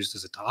century, introduced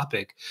as a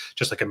topic,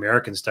 just like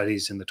American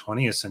studies in the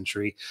 20th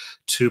century,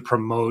 to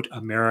promote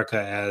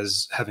America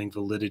as having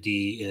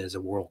validity as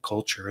a world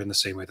culture in the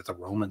same way that the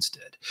Romans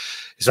did.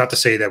 It's not to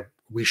say that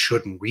we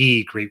shouldn't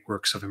read great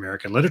works of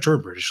American literature,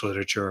 British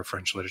literature, or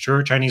French literature,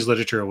 or Chinese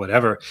literature, or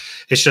whatever.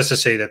 It's just to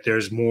say that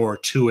there's more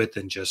to it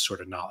than just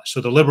sort of knowledge. So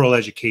the liberal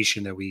arts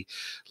education that we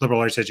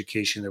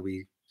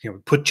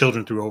put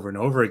children through over and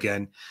over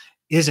again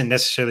isn't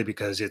necessarily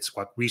because it's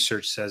what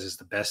research says is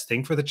the best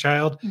thing for the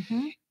child.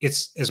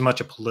 It's as much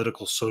a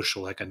political,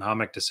 social,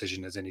 economic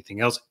decision as anything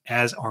else,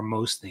 as are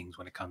most things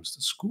when it comes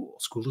to school.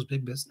 School is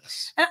big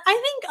business. And I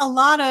think a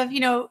lot of,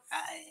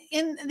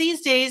 in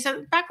these days,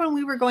 back when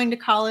we were going to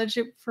college,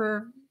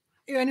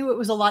 I knew it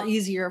was a lot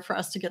easier for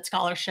us to get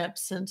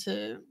scholarships, and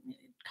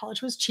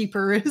college was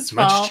cheaper as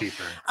well. Much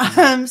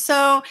cheaper.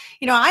 So,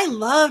 I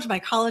loved my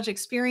college I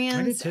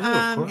experience. did too,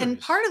 of And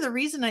course. part of the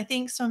reason I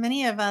think so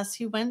many of us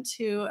who went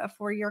to a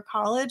 4-year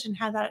college and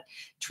had that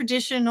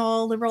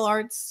traditional liberal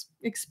arts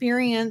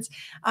experience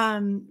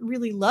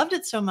really loved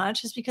it so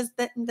much is because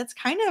that's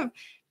kind of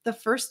the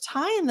first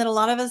time that a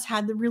lot of us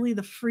had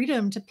the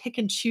freedom to pick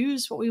and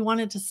choose what we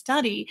wanted to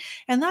study.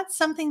 And that's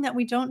something that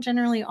we don't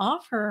generally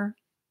offer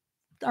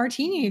our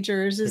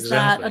teenagers, is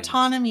that Exactly.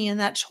 autonomy and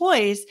that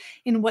choice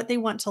in what they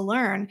want to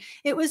learn.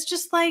 It was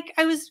just like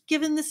I was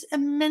given this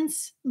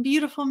immense,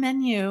 beautiful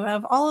menu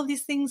of all of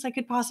these things I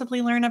could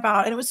possibly learn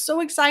about. And it was so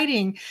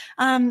exciting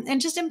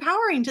and just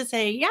empowering to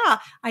say, yeah,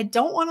 I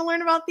don't want to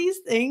learn about these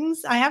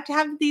things. I have to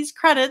have these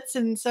credits.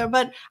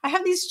 But I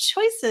have these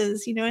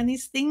choices, and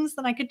these things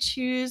that I could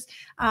choose.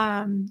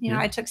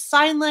 I took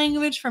sign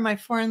language for my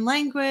foreign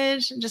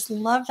language and just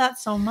loved that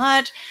so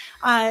much.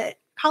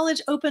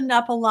 College opened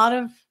up a lot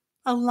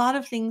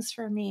of things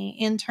for me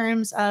in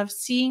terms of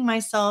seeing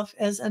myself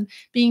as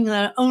being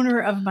the owner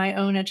of my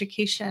own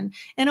education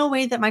in a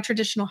way that my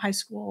traditional high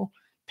school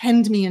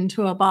penned me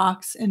into a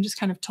box and just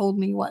kind of told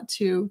me what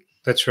to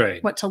That's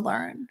right. what to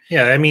learn.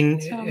 Yeah, I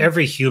mean, So-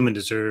 every human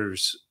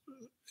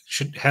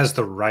has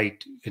the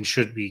right and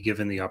should be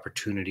given the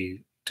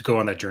opportunity to go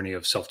on that journey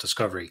of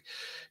self-discovery.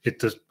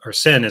 Our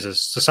sin as a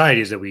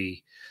society is that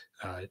we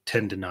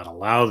tend to not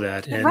allow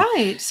that. And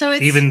Right. So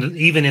it's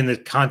even in the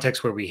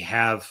context where we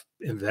have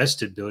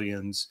invested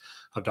billions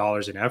of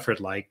dollars in effort,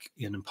 like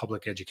in a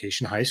public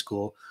education, high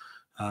school,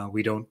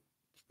 we don't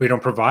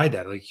provide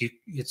that. Like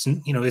it's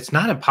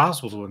not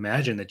impossible to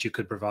imagine that you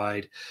could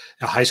provide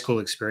a high school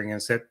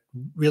experience that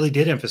really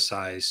did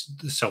emphasize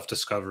the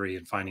self-discovery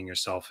and finding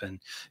yourself and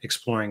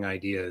exploring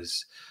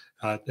ideas.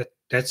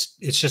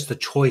 It's just the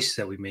choice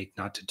that we make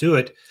not to do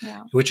it,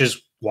 yeah. which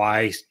is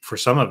why for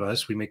some of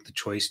us we make the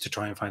choice to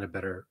try and find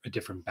a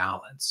different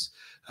balance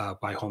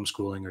by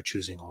homeschooling or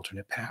choosing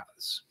alternate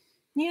paths.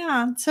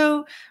 Yeah.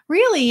 So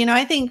really,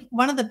 I think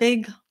one of the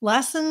big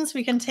lessons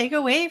we can take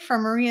away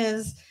from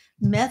Maria's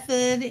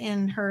method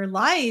in her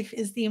life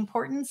is the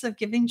importance of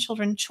giving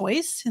children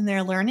choice in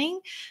their learning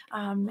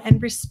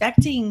and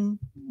respecting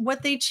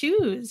what they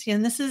choose.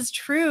 And this is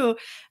true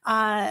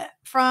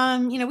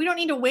from, we don't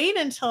need to wait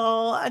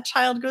until a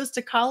child goes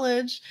to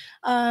college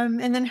and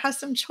then has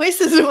some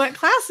choices in what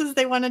classes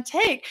they want to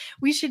take.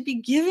 We should be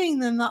giving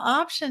them the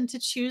option to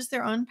choose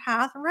their own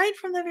path right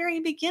from the very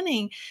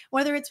beginning,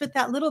 whether it's with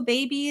that little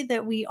baby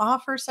that we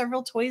offer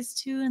several toys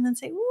to and then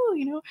say,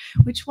 ooh,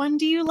 which one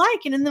do you like?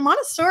 And in the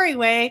Montessori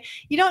way,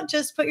 you don't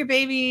just put your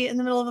baby in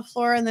the middle of the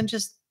floor and then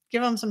just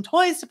give them some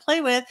toys to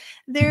play with.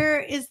 There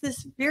is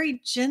this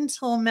very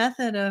gentle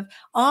method of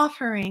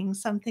offering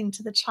something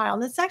to the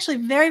child. It's actually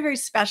very, very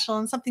special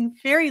and something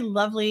very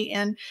lovely.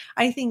 And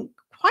I think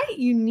quite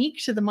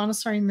unique to the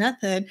Montessori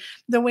method,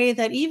 the way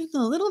that even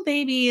the little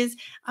babies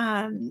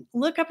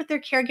look up at their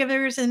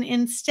caregivers, and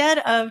instead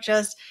of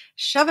just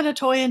shoving a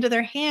toy into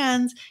their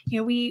hands,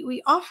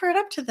 we offer it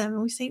up to them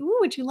and we say, ooh,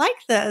 would you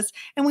like this?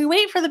 And we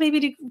wait for the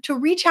baby to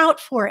reach out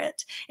for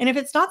it. And if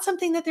it's not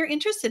something that they're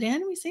interested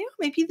in, we say, oh,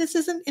 maybe this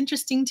isn't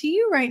interesting to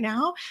you right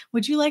now.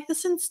 Would you like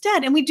this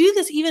instead? And we do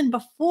this even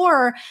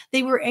before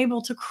they were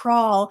able to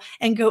crawl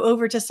and go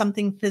over to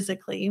something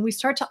physically. And we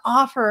start to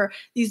offer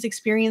these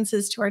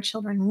experiences to our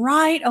children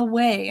right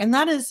away. And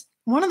that is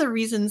one of the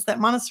reasons that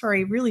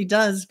Montessori really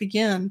does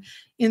begin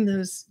in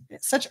those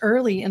such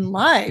early in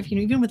life.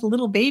 Even with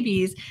little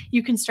babies,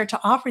 you can start to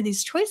offer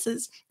these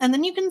choices. And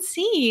then you can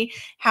see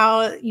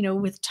how,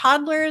 with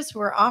toddlers,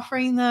 we're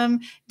offering them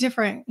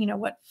different,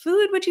 what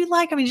food would you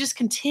like? I mean, it just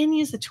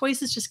continues. The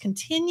choices just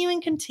continue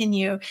and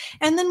continue.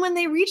 And then when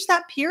they reach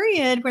that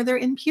period where they're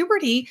in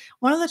puberty,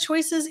 one of the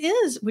choices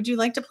is, would you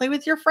like to play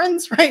with your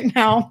friends right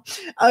now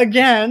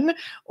again?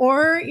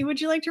 Or would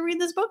you like to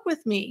read this book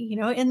with me?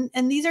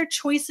 And these are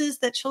choices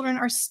that children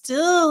are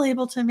still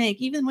able to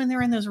make, even when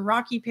they're in those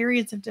rocky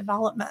periods of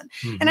development.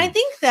 Mm-hmm. And I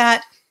think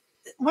that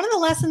one of the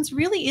lessons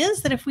really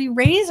is that if we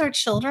raise our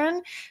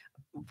children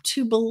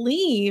to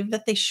believe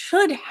that they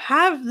should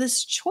have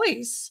this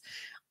choice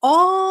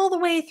all the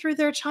way through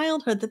their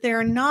childhood, that they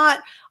are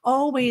not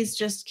always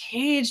just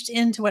caged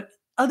into what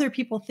other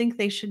people think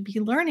they should be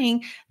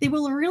learning, they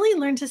will really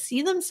learn to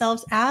see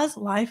themselves as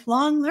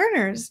lifelong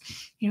learners,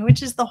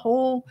 which is the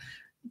whole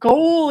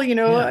goal.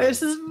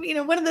 This is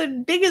one of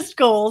the biggest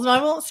goals, and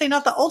I won't say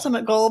not the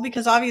ultimate goal,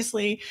 because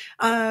obviously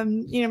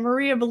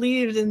Maria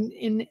believed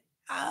in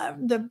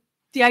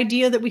the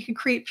idea that we could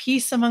create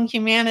peace among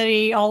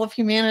humanity, all of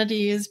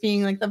humanity, as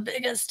being like the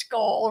biggest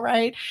goal,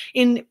 right?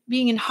 In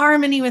being in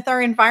harmony with our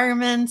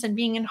environment and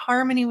being in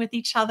harmony with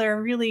each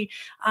other, really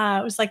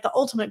it was like the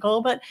ultimate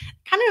goal. But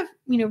kind of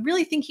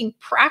really thinking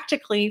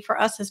practically for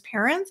us as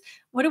parents,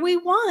 what do we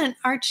want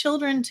our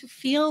children to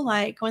feel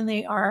like when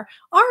they are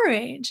our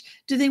age?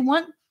 Do they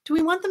want Do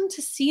we want them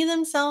to see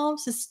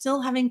themselves as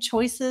still having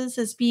choices,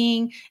 as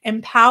being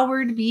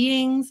empowered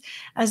beings,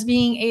 as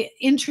being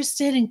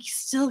interested and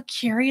still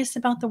curious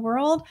about the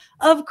world?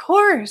 Of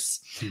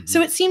course.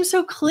 So it seems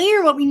so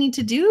clear what we need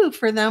to do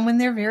for them when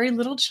they're very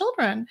little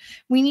children.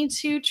 We need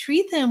to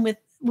treat them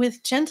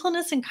with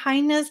gentleness and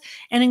kindness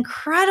and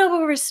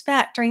incredible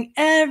respect during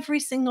every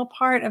single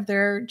part of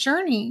their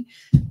journey,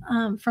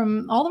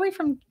 from all the way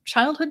from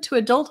childhood to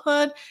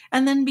adulthood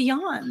and then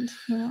beyond.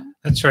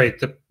 That's right.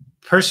 The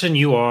person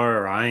you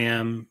are or I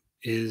am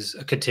is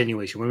a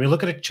continuation. When we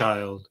look at a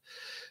child,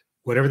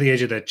 whatever the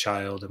age of that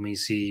child, and we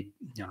see,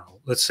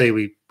 let's say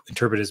we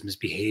interpret it as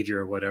misbehavior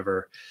or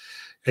whatever,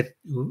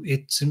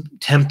 it's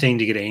tempting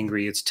to get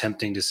angry. It's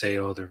tempting to say,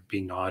 oh, they're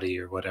being naughty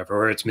or whatever,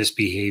 or it's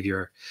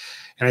misbehavior.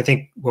 And I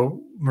think what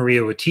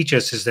Maria would teach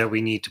us is that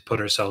we need to put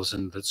ourselves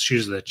in the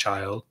shoes of that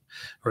child,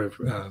 or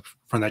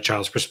from that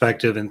child's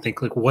perspective, and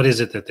think, like, what is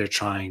it that they're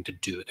trying to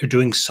do? They're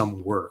doing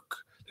some work.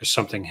 There's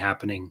something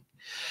happening.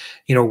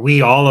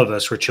 We, all of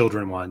us, were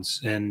children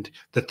once. And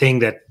the thing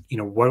that,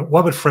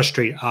 what would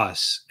frustrate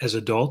us as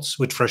adults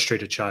would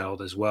frustrate a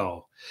child as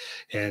well.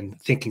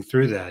 And thinking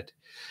through that,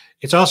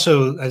 it's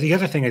also, the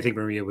other thing I think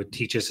Maria would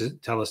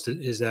tell us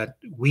is that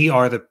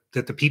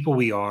that the people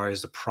we are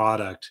is the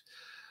product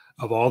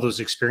of all those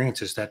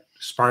experiences, that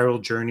spiral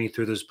journey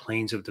through those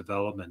planes of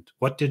development.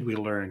 What did we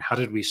learn? How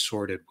did we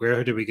sort it?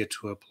 Where did we get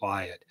to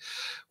apply it?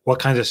 What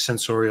kinds of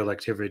sensorial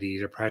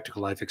activities or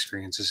practical life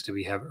experiences did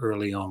we have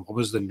early on? What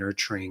was the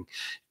nurturing?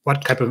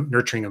 What type of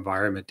nurturing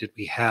environment did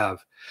we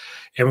have?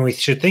 And when we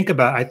should think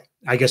about,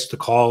 I guess the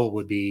call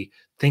would be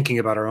thinking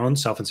about our own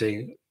self and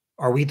saying,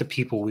 are we the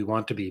people we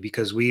want to be?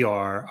 Because we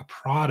are a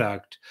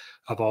product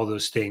of all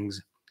those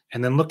things.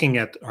 And then looking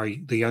at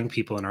the young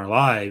people in our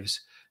lives,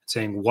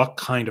 saying, what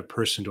kind of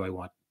person do I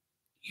want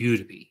you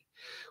to be?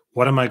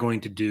 What am I going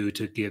to do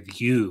to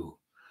give you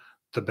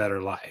the better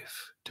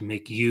life, to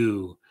make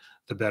you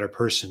the better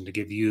person, to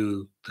give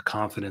you the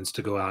confidence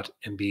to go out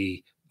and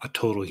be a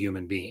total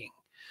human being,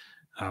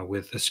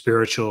 with a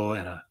spiritual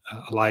and a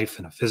life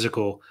and a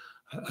physical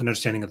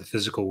understanding of the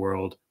physical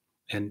world,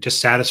 and just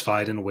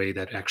satisfied in a way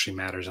that actually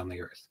matters on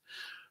the earth.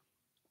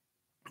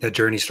 That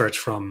journey starts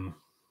from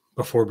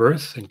before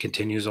birth and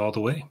continues all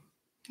the way.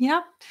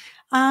 Yeah.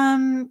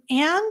 And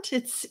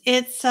it's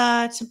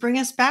to bring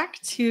us back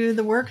to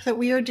the work that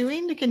we are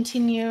doing to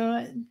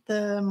continue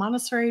the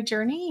Montessori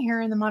journey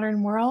here in the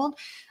modern world.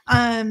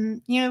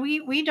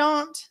 We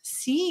don't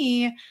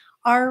see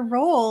our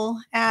role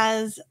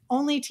as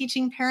only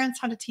teaching parents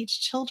how to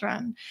teach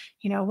children.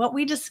 What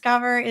we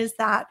discover is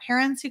that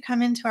parents who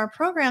come into our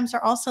programs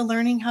are also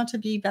learning how to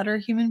be better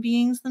human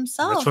beings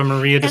themselves. That's what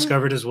Maria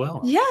discovered as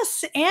well.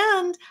 Yes.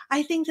 And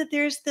I think that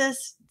there's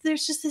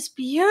just this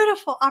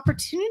beautiful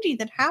opportunity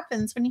that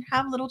happens when you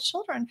have little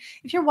children.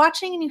 If you're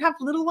watching and you have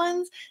little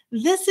ones,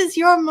 this is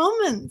your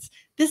moment.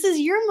 This is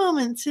your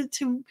moment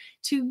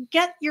to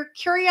get your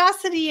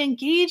curiosity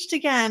engaged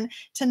again,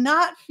 to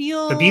not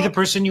feel... To be the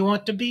person you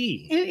want to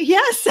be.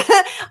 Yes.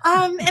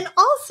 And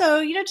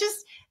also,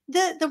 just...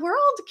 The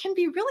world can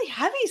be really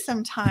heavy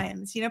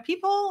sometimes.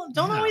 People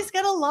don't always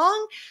get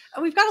along.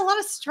 We've got a lot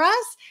of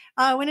stress.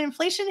 When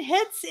inflation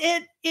hits,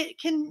 it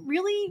can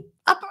really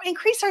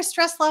increase our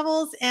stress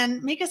levels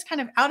and make us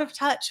kind of out of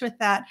touch with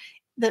that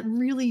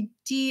really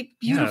deep,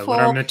 beautiful. When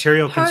our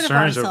material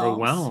concerns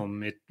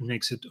overwhelm, it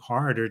makes it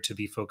harder to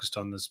be focused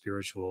on the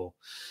spiritual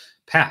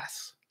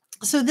path.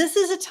 So this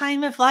is a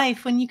time of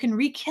life when you can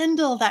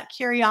rekindle that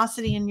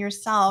curiosity in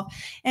yourself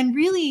and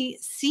really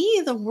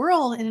see the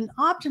world in an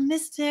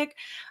optimistic,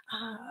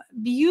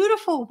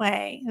 beautiful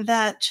way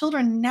that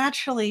children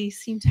naturally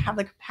seem to have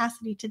the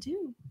capacity to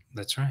do.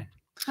 That's right.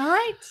 All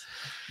right.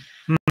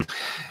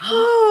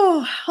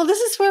 Oh, well, this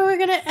is where we're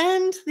going to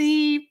end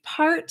the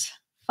part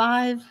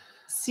 5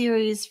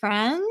 series,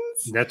 friends.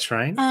 That's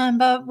right.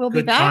 But we'll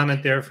be back. Good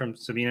comment there from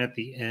Sabina at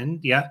the end.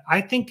 Yeah,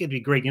 I think it'd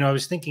be great. I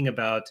was thinking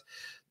about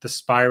the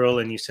spiral,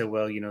 and you said,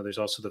 well, there's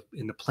also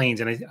in the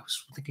planes, and I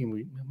was thinking,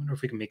 I wonder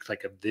if we can make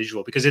like a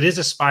visual, because it is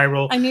a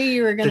spiral. I knew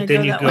you were going to go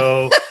then you that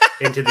go way.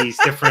 into these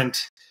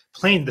different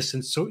planes,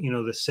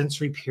 the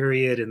sensory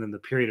period, and then the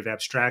period of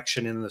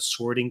abstraction, and then the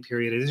sorting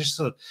period. It's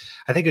just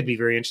I think it'd be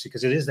very interesting,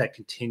 because it is that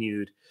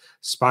continued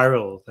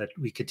spiral that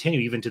we continue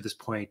even to this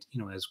point.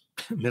 As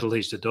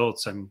middle-aged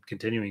adults, I'm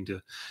continuing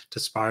to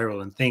spiral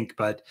and think,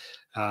 but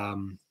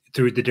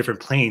through the different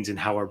planes and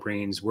how our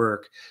brains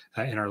work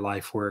and our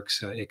life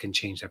works, it can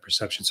change that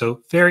perception.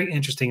 So very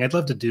interesting. I'd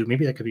love to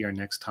maybe that could be our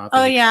next topic.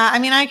 Oh yeah. I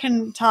mean, I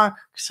can talk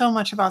so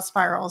much about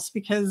spirals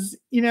because,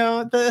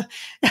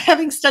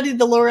 having studied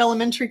the lower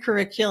elementary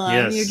curriculum,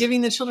 yes. You're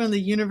giving the children the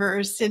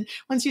universe. And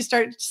once you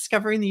start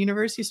discovering the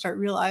universe, you start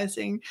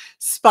realizing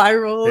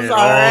spirals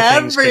are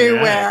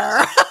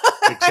everywhere.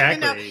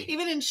 Exactly.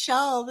 Even in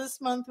Shell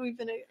this month, we've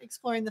been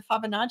exploring the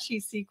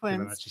Fibonacci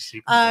sequence.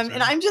 Right.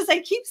 And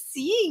I keep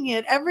seeing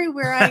it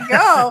everywhere I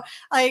go.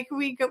 Like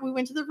we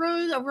went to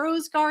a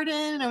rose garden,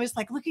 and I was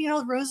like looking at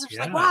all the roses.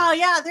 Like, wow,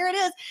 yeah, there it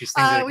is.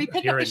 We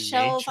picked up the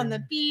shells on the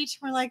beach.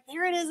 We're like,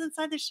 there it is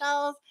inside the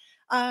shells.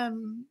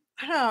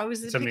 I don't know, I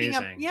was It's picking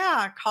up,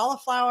 amazing.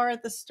 cauliflower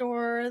at the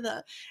store.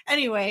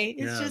 Anyway,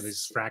 it's Yeah, just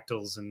these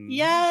fractals and things.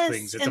 yes,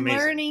 It's and amazing.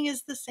 learning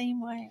is the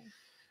same way.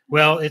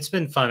 Well, it's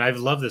been fun. I've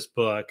loved this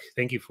book.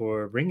 Thank you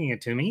for bringing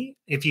it to me.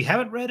 If you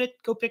haven't read it,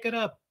 go pick it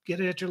up. Get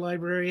it at your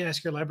library.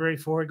 Ask your library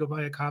for it. Go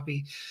buy a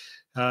copy.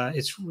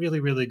 It's really,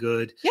 really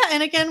good. Yeah,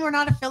 and again, we're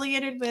not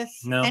affiliated with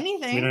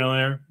anything. We don't know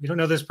her. We don't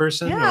know this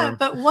person. Yeah,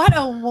 but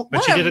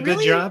but she did a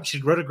good job.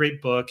 She wrote a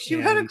great book. She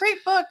wrote a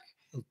great book.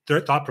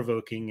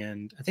 Thought-provoking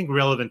and I think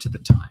relevant to the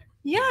time.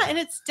 Yeah, and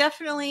it's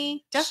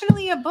definitely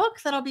a book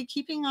that I'll be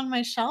keeping on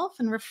my shelf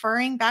and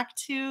referring back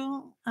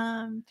to,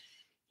 in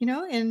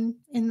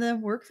the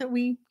work that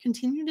we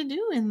continue to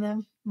do in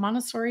the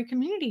Montessori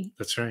community.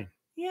 That's right.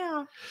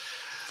 Yeah.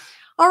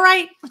 All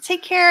right. Well,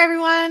 take care,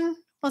 everyone.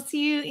 We'll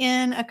see you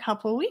in a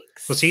couple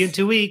weeks. We'll see you in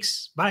 2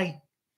 weeks. Bye.